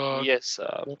because Yes.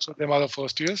 most of them are the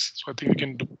first years. So I think we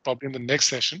can do probably in the next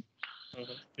session.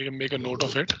 Mhm. We can make a note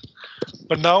of it.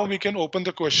 But now we can open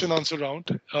the question answer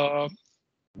round.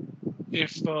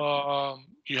 If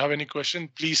you have any question,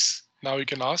 please now you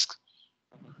can ask.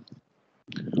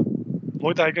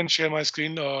 Mohit, I can share my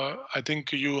screen. I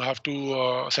think you have to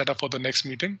set up for the next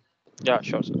meeting. Yeah,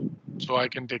 sure, sir. So I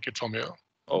can take it from here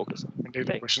Okay, sir. and take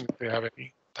the Thanks. questions if they have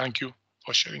any. Thank you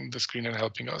for sharing the screen and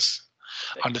helping us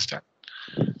understand.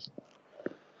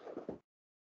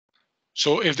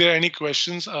 So if there are any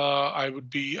questions,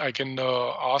 I can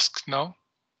ask now.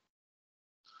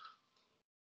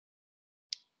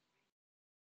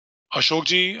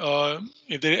 Ashokji,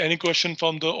 if there are any question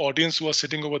from the audience who are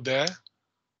sitting over there,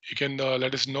 you can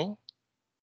let us know.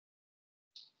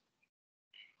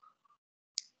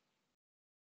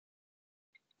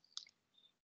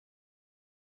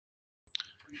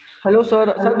 Hello, sir.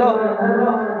 Sir, the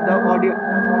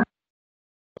audio.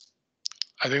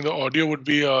 I think the audio would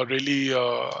be really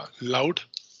loud.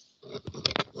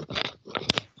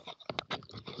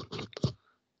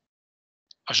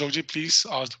 Ashokji, please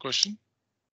ask the question.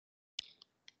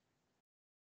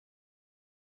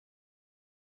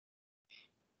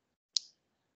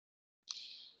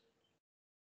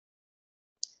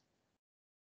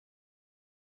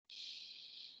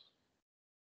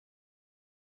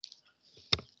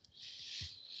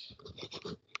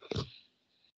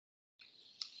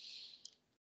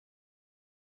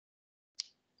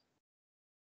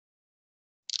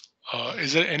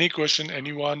 Is there any question,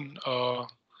 anyone?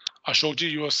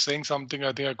 Ashokji, you were saying something.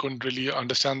 I think I couldn't really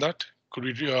understand that. Could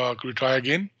we try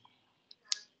again?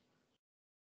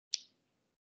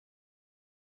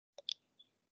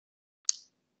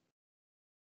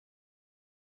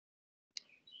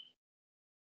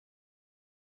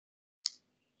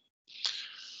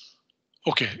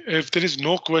 Okay, if there is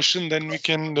no question, then we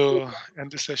can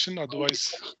end the session.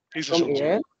 Otherwise, please, From Ashokji.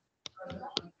 here.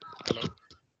 Hello.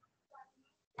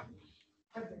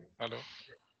 Hello.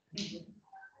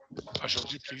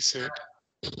 Ashokji, please say it.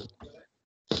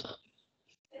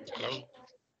 Hello.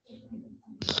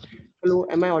 Hello,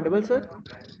 am I audible, sir?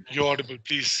 You're audible,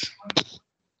 please.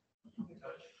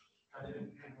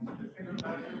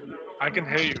 I can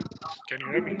hear you. Can you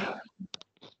hear me?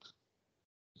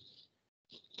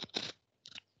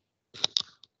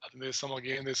 I think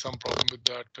there's some problem with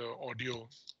that audio.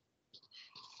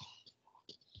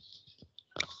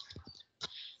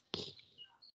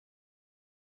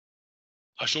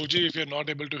 Ashokji, if you're not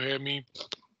able to hear me,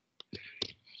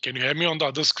 can you hear me on the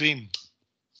other screen?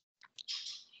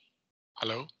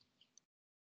 Hello?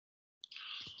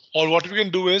 Or what we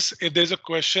can do is, if there's a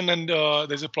question and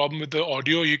there's a problem with the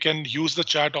audio, you can use the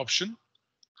chat option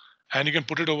and you can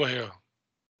put it over here.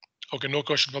 Okay, no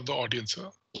question from the audience, sir.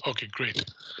 Okay, great.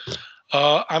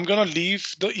 I'm gonna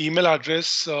leave the email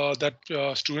address that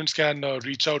students can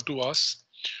reach out to us.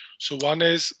 So one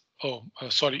is,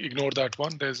 sorry, ignore that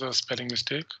one. There's a spelling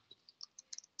mistake.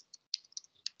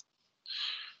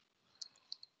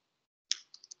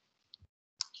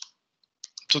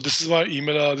 So this is our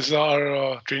email. This is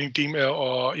our training team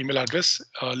email address,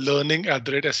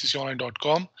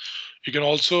 learning@scconline.com. You can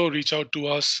also reach out to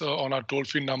us on our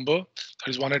toll-free number. That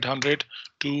is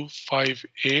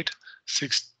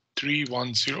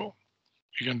 1-800-258-6310.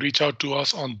 You can reach out to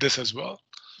us on this as well.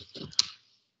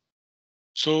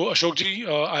 So Ashokji,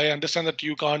 I understand that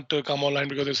you can't come online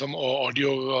because there's some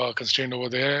audio constraint over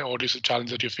there, audio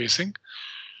challenge that you're facing.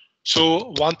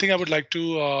 So one thing I would like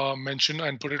to mention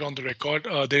and put it on the record,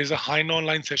 there is a Hine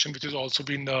Online session which has also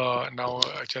been now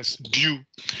just due.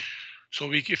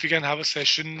 So if we can have a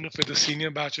session with the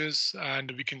senior batches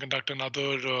and we can conduct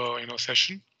another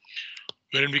session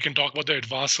wherein we can talk about the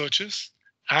advanced searches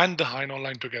and the Hine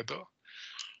Online together.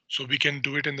 So we can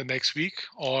do it in the next week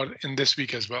or in this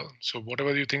week as well. So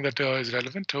whatever you think that is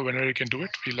relevant, whenever you can do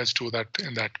it, let's do that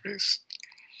in that ways.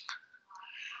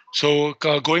 So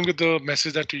going with the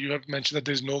message that you have mentioned that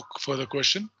there's no further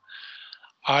question,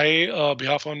 I,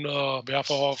 behalf of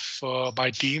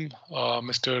my team,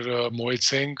 Mr. Mohit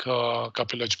Singh,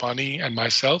 Kapil Ajpani, and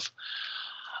myself,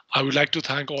 I would like to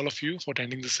thank all of you for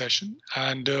attending the session.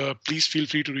 And please feel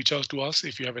free to reach out to us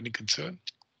if you have any concern,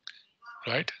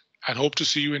 right? And hope to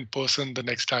see you in person the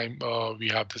next time we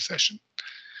have this session.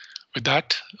 With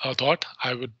that thought,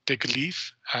 I would take a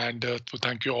leave and to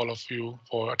thank you all of you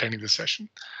for attending this session.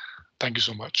 Thank you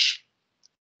so much.